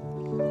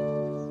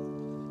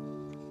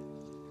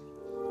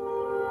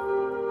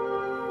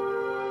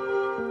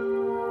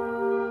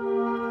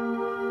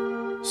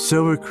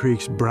 Silver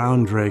Creek's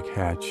brown drake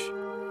hatch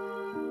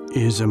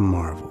is a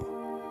marvel,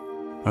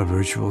 a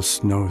virtual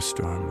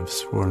snowstorm of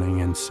swirling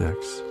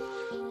insects.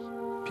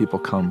 People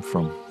come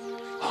from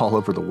all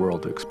over the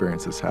world to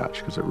experience this hatch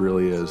because it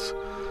really is,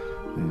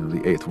 you know,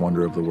 the eighth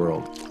wonder of the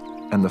world.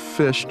 And the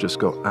fish just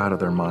go out of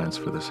their minds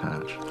for this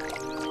hatch.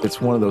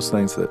 It's one of those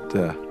things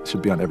that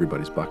should be on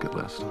everybody's bucket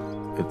list.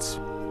 It's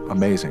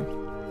amazing.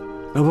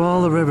 Of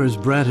all the rivers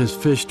Brett has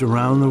fished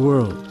around the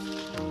world,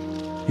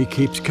 he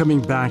keeps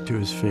coming back to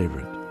his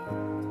favorite,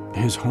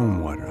 his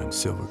home water on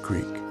Silver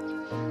Creek.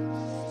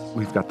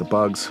 We've got the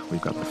bugs,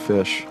 we've got the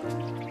fish,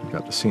 we've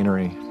got the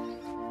scenery.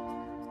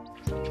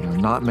 You know,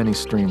 not many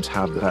streams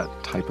have that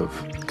type of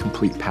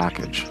complete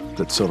package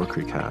that Silver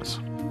Creek has.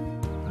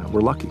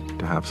 We're lucky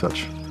to have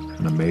such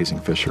an amazing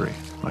fishery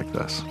like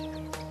this.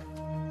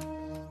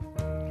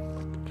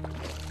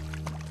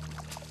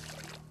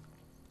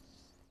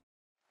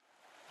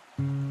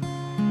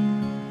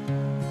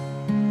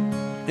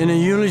 In a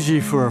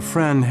eulogy for a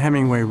friend,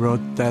 Hemingway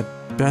wrote that,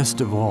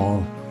 best of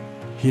all,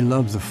 he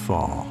loved the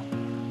fall.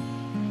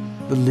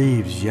 The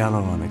leaves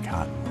yellow on the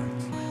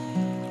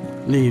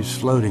cottonwoods, leaves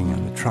floating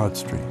on the trout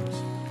streams.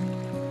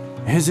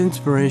 His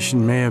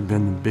inspiration may have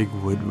been the Big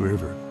Wood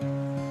River,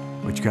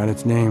 which got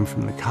its name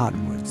from the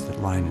cottonwoods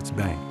that line its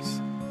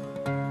banks.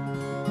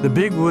 The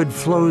Big Wood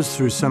flows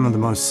through some of the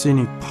most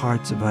scenic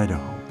parts of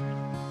Idaho.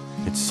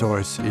 Its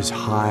source is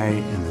high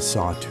in the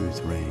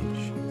Sawtooth Range.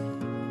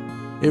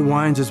 It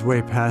winds its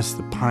way past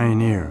the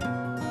Pioneer,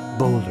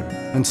 Boulder,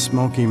 and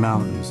Smoky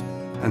Mountains,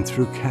 and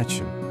through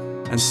Ketchum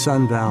and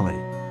Sun Valley.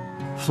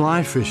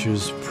 Fly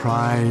fishers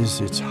prize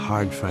its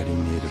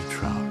hard-fighting native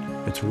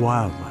trout, its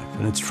wildlife,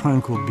 and its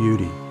tranquil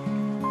beauty.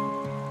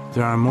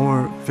 There are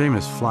more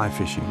famous fly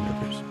fishing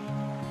rivers,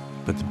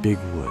 but the Big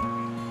Wood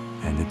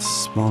and its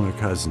smaller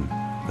cousin,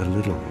 the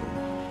Little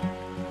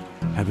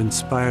Wood, have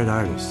inspired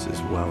artists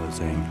as well as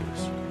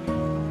anglers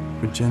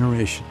for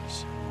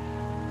generations.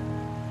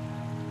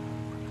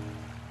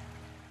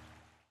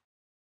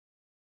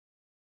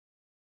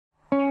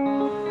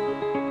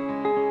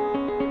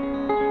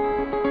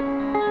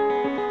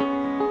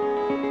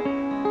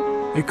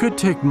 It could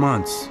take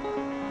months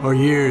or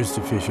years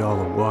to fish all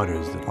the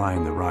waters that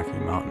line the Rocky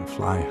Mountain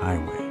Fly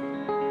Highway,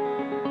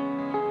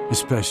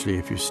 especially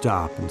if you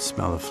stop and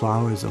smell the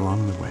flowers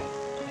along the way.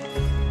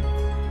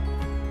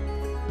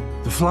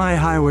 The Fly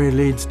Highway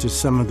leads to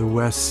some of the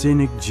West's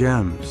scenic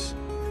gems,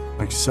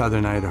 like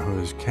southern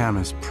Idaho's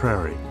Camas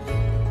Prairie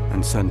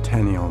and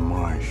Centennial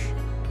Marsh.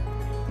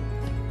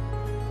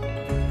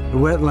 The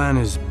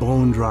wetland is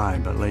bone dry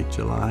by late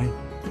July,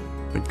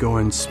 but go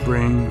in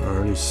spring or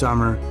early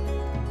summer,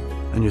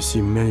 and you'll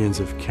see millions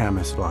of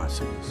camas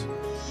blossoms.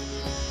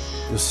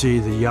 You'll see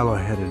the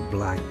yellow-headed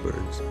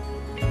blackbirds,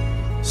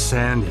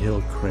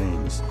 sandhill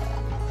cranes,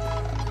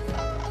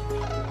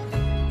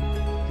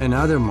 and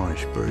other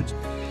marsh birds.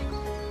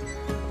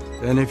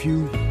 And if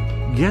you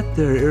get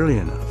there early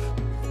enough,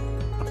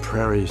 a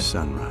prairie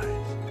sunrise.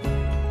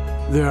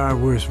 There are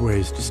worse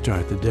ways to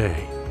start the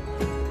day.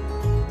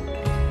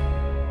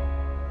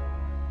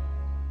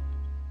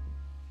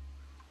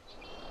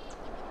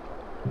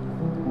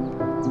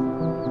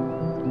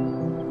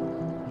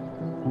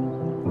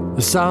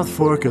 The South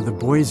Fork of the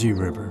Boise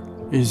River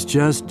is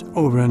just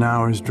over an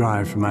hour's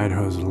drive from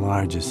Idaho's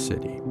largest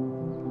city,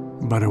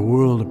 but a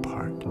world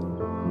apart.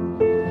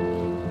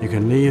 You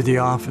can leave the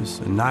office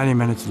and 90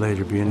 minutes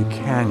later be in a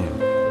canyon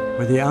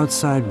where the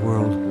outside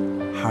world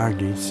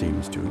hardly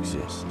seems to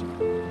exist.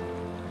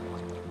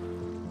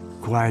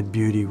 Quiet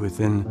beauty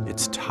within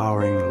its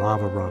towering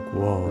lava rock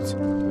walls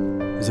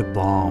is a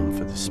balm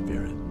for the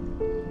spirit.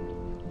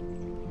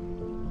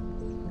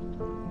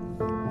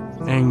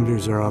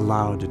 Anglers are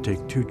allowed to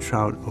take 2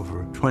 trout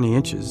over 20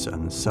 inches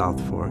on the South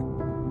Fork,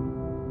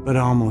 but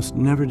almost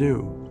never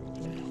do.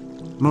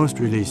 Most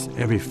release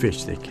every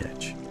fish they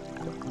catch.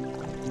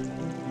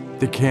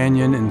 The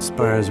canyon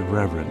inspires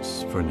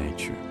reverence for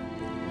nature.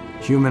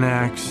 Human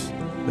acts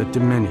that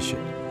diminish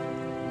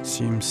it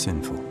seem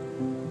sinful.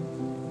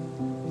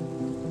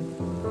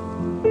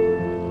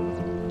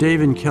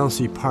 Dave and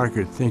Kelsey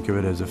Parker think of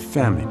it as a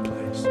family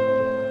place.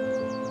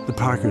 The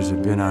Parkers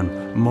have been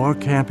on more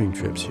camping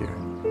trips here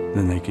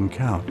than they can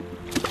count.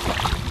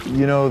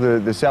 You know,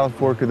 the South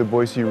Fork of the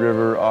Boise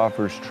River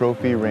offers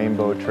trophy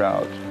rainbow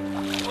trout.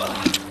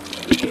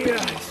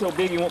 Yeah, it's so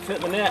big you won't fit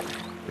in the net.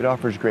 It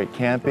offers great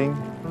camping,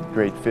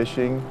 great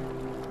fishing.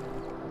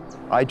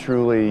 I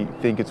truly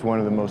think it's one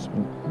of the most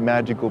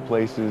magical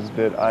places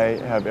that I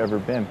have ever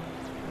been.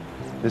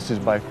 This is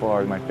by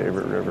far my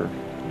favorite river.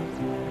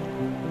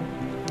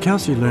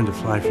 Kelsey learned to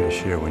fly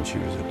fish here when she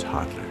was a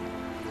toddler.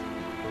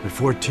 At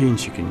 14,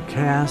 she can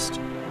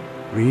cast,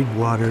 read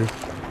water,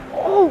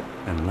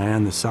 and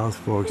land the South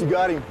Fork's You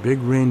got him. big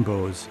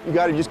rainbows. You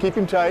got it, just keep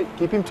him tight,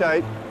 keep him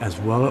tight. As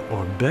well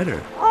or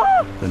better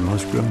than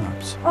most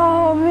grown-ups.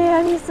 Oh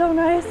man, he's so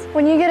nice.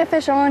 When you get a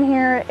fish on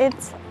here,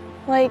 it's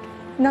like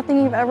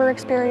nothing you've ever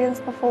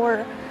experienced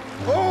before.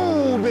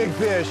 Oh, big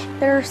fish.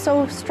 They're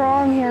so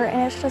strong here,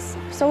 and it's just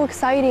so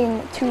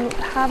exciting to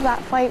have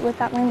that fight with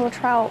that rainbow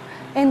trout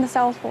in the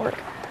South Fork.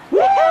 Woo!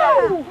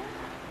 Woo!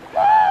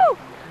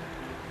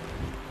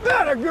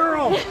 That a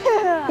girl!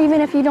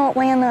 Even if you don't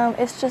land them,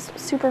 it's just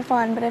super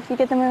fun. But if you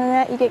get them in the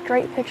net, you get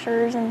great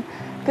pictures and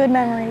good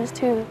memories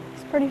too.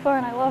 It's pretty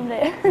fun, I loved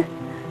it.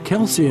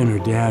 Kelsey and her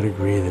dad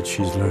agree that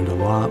she's learned a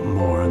lot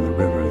more on the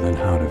river than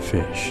how to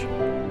fish.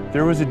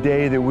 There was a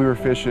day that we were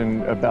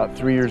fishing about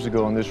 3 years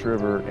ago on this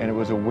river, and it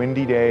was a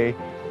windy day.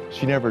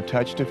 She never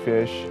touched a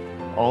fish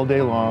all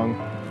day long.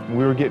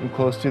 We were getting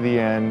close to the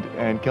end,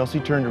 and Kelsey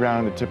turned around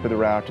on the tip of the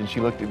raft, and she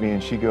looked at me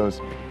and she goes,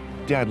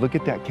 "Dad, look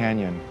at that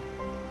canyon."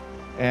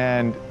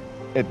 And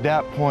at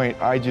that point,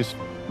 I just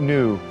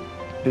knew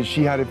that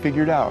she had it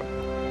figured out.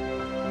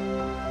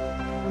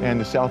 And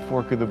the South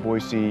Fork of the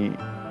Boise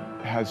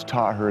has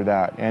taught her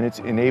that, and it's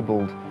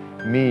enabled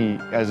me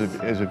as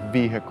a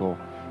vehicle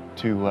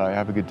to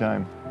have a good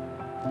time.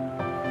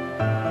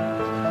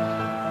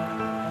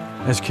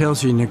 As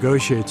Kelsey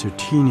negotiates her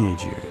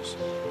teenage years,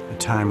 a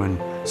time when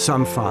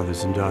some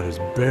fathers and daughters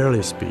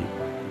barely speak,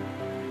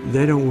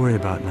 they don't worry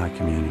about not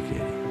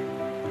communicating.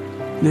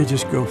 They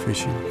just go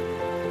fishing.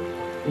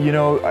 You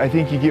know, I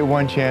think you get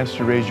one chance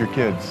to raise your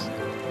kids,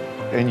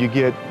 and you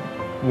get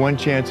one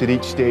chance at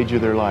each stage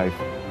of their life.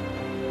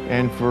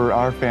 And for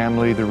our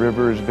family, the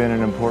river has been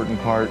an important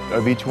part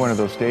of each one of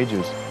those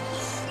stages.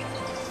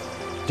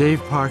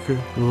 Dave Parker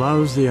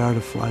loves the art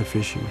of fly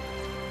fishing,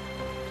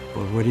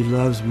 but what he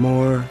loves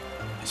more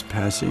is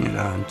passing it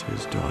on to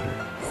his daughter.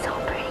 So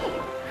pretty.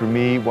 For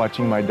me,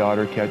 watching my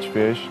daughter catch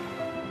fish,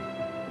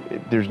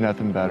 there's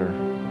nothing better.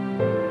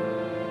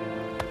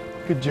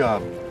 Good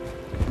job.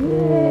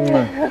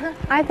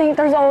 I think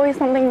there's always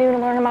something new to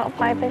learn about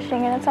fly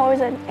fishing, and it's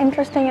always an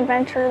interesting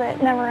adventure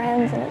that never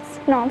ends, and it's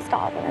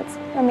nonstop, and it's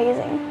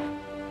amazing.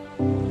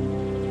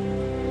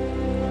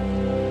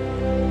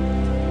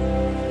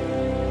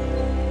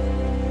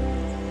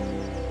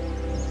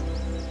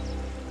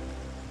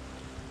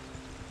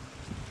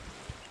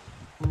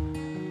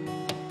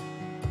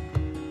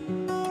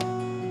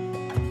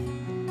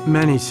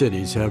 Many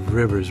cities have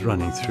rivers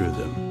running through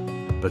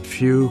them, but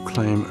few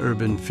claim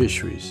urban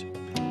fisheries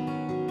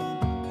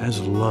as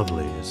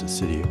lovely as the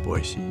city of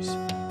Boise's.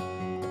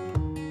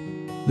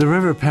 The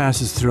river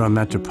passes through a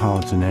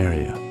metropolitan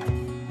area,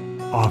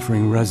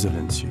 offering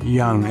residents,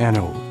 young and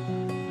old,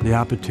 the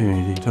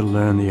opportunity to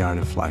learn the art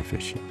of fly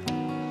fishing,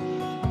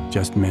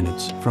 just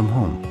minutes from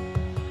home.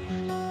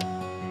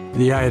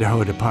 The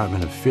Idaho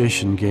Department of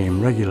Fish and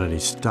Game regularly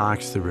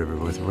stocks the river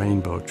with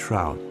rainbow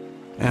trout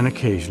and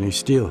occasionally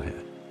steelhead.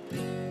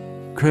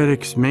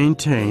 Critics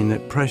maintain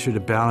that pressure to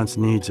balance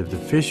needs of the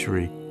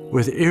fishery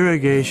with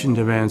irrigation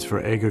demands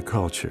for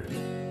agriculture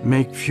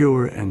make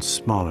fewer and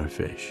smaller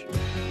fish.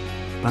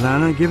 But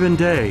on a given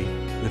day,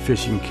 the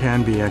fishing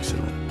can be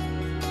excellent.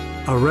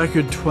 A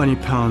record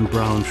 20-pound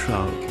brown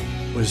trout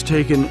was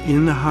taken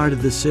in the heart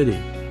of the city,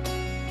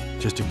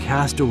 just a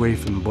cast away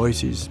from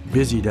Boise's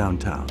busy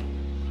downtown.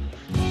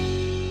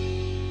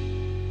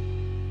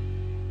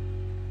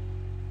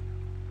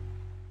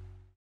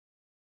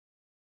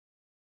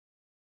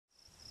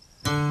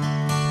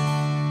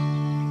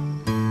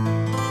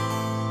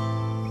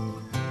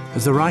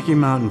 As the Rocky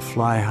Mountain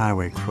Fly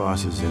Highway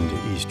crosses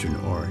into eastern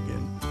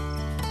Oregon,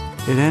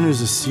 it enters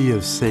a sea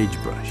of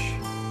sagebrush,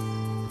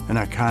 an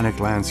iconic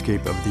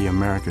landscape of the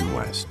American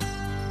West.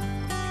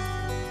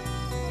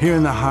 Here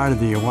in the heart of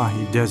the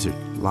Oahe Desert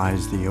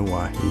lies the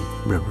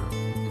Oahe River.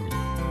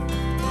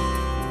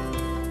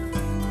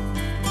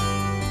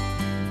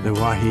 The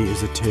Oahe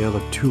is a tale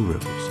of two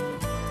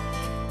rivers.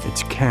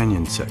 Its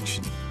canyon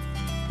section,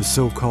 the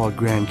so-called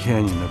Grand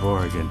Canyon of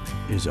Oregon,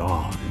 is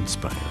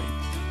awe-inspiring.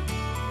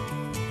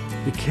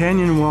 The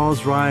canyon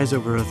walls rise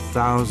over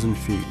 1,000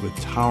 feet with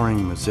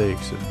towering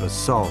mosaics of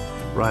basalt,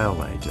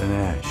 rhyolite, and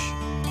ash.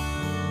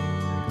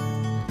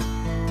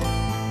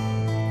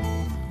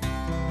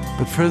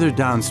 But further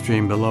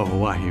downstream below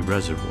Oahe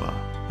Reservoir,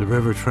 the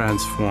river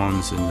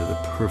transforms into the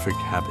perfect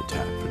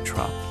habitat for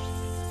trout.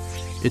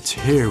 It's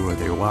here where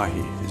the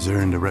Oahe has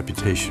earned a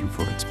reputation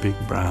for its big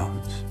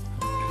browns.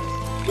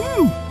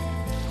 Woo!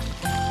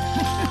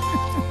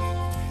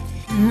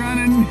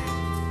 Running.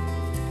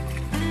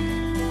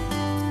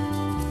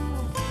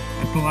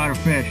 I pull out a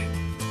fish.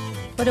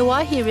 But the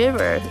Oahe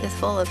River is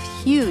full of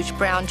huge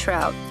brown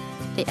trout.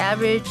 They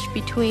average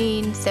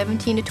between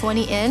 17 to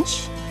 20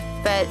 inch,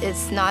 but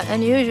it's not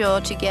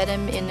unusual to get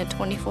them in the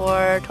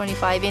 24,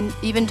 25, and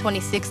even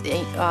 26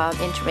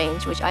 inch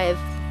range, which I have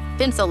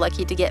been so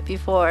lucky to get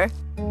before.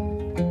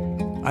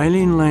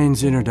 Eileen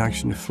Lane's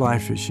introduction to fly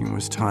fishing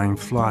was tying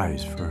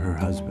flies for her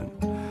husband.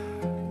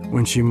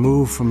 When she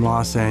moved from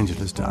Los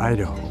Angeles to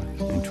Idaho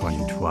in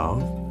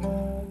 2012,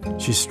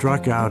 she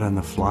struck out on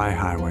the fly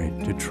highway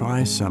to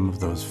try some of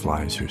those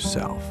flies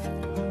herself.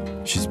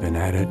 She's been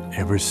at it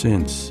ever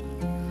since.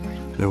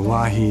 The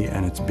Oahe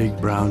and its big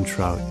brown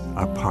trout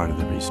are part of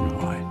the reason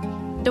why.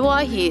 The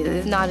Oahe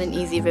is not an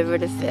easy river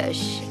to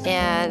fish,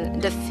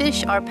 and the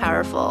fish are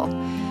powerful.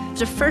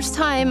 The first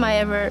time I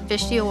ever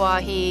fished the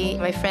Oahe,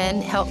 my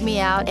friend helped me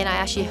out, and I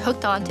actually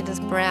hooked onto this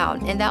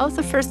brown. And that was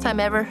the first time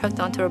I ever hooked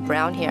onto a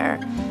brown here.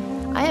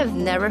 I have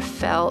never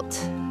felt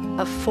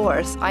a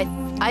force.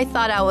 I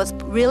thought I was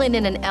reeling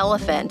in an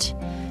elephant,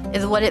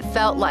 is what it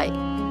felt like.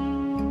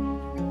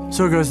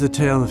 So goes the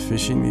tale of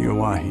fishing the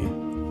Oahe.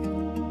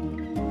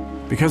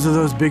 Because of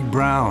those big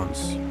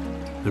browns,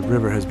 the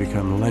river has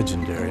become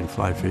legendary in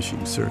fly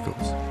fishing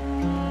circles.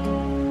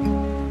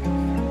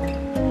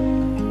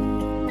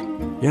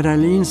 Yet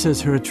Eileen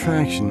says her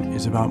attraction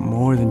is about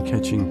more than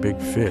catching big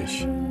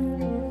fish.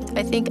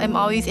 I think I'm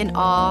always in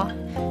awe.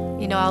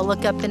 You know, I'll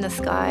look up in the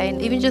sky,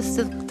 and even just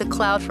the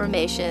cloud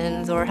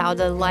formations or how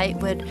the light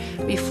would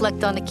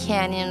reflect on the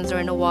canyons or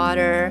in the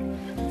water.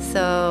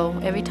 So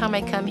every time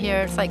I come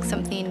here, it's like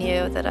something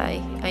new that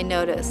I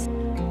notice.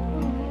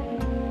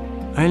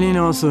 Eileen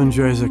also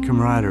enjoys the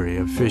camaraderie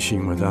of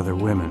fishing with other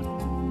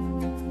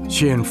women.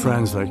 She and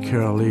friends like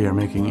Carol Lee are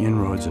making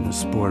inroads in a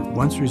sport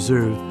once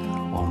reserved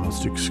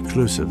almost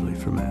exclusively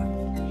for men.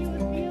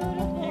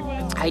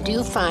 I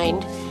do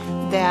find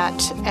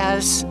that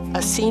as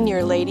a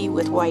senior lady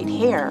with white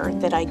hair,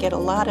 that I get a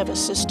lot of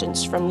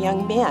assistance from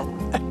young men.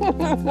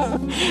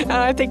 And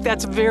I think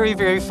that's very,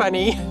 very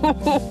funny.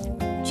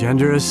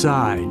 Gender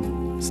aside,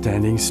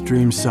 standing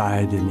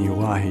streamside in the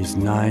Oahe's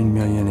 9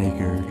 million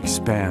acre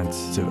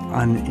expanse of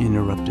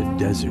uninterrupted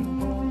desert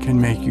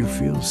can make you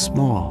feel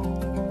small,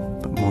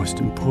 but most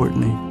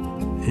importantly,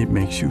 it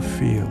makes you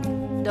feel.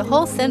 The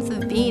whole sense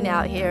of being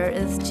out here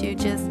is to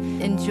just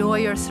enjoy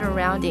your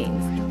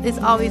surroundings. It's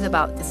always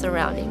about the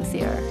surroundings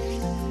here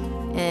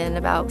and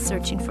about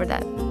searching for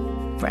that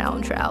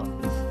brown trout.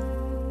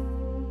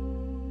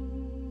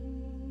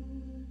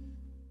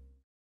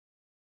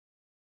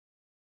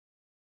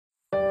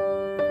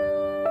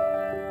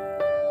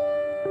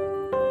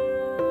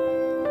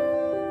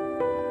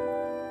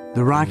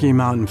 The Rocky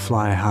Mountain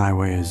Fly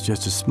Highway is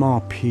just a small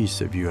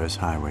piece of U.S.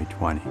 Highway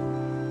 20.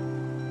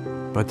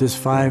 But this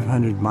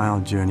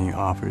 500-mile journey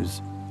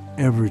offers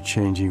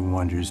ever-changing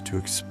wonders to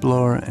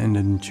explore and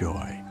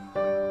enjoy.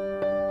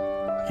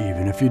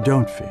 Even if you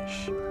don't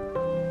fish,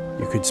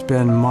 you could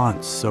spend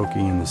months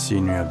soaking in the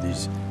scenery of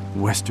these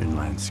western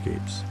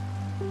landscapes.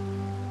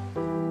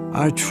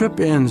 Our trip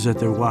ends at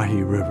the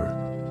Oahe River,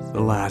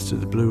 the last of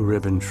the blue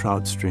ribbon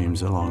trout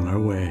streams along our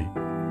way.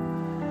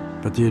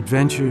 But the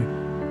adventure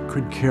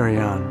could carry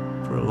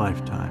on for a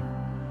lifetime.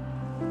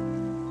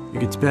 You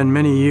could spend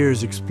many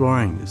years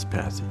exploring this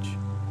passage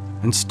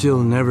and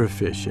still never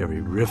fish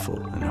every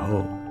riffle and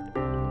hole.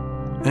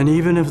 And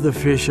even if the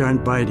fish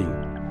aren't biting,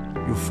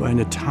 you'll find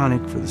a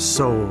tonic for the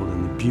soul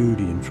and the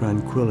beauty and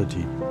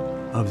tranquility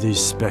of these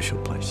special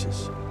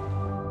places.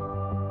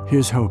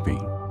 Here's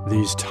hoping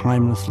these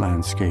timeless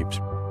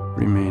landscapes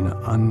remain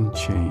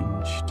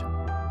unchanged,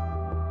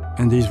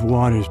 and these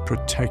waters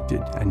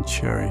protected and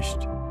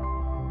cherished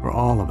for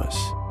all of us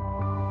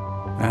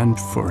and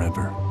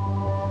forever.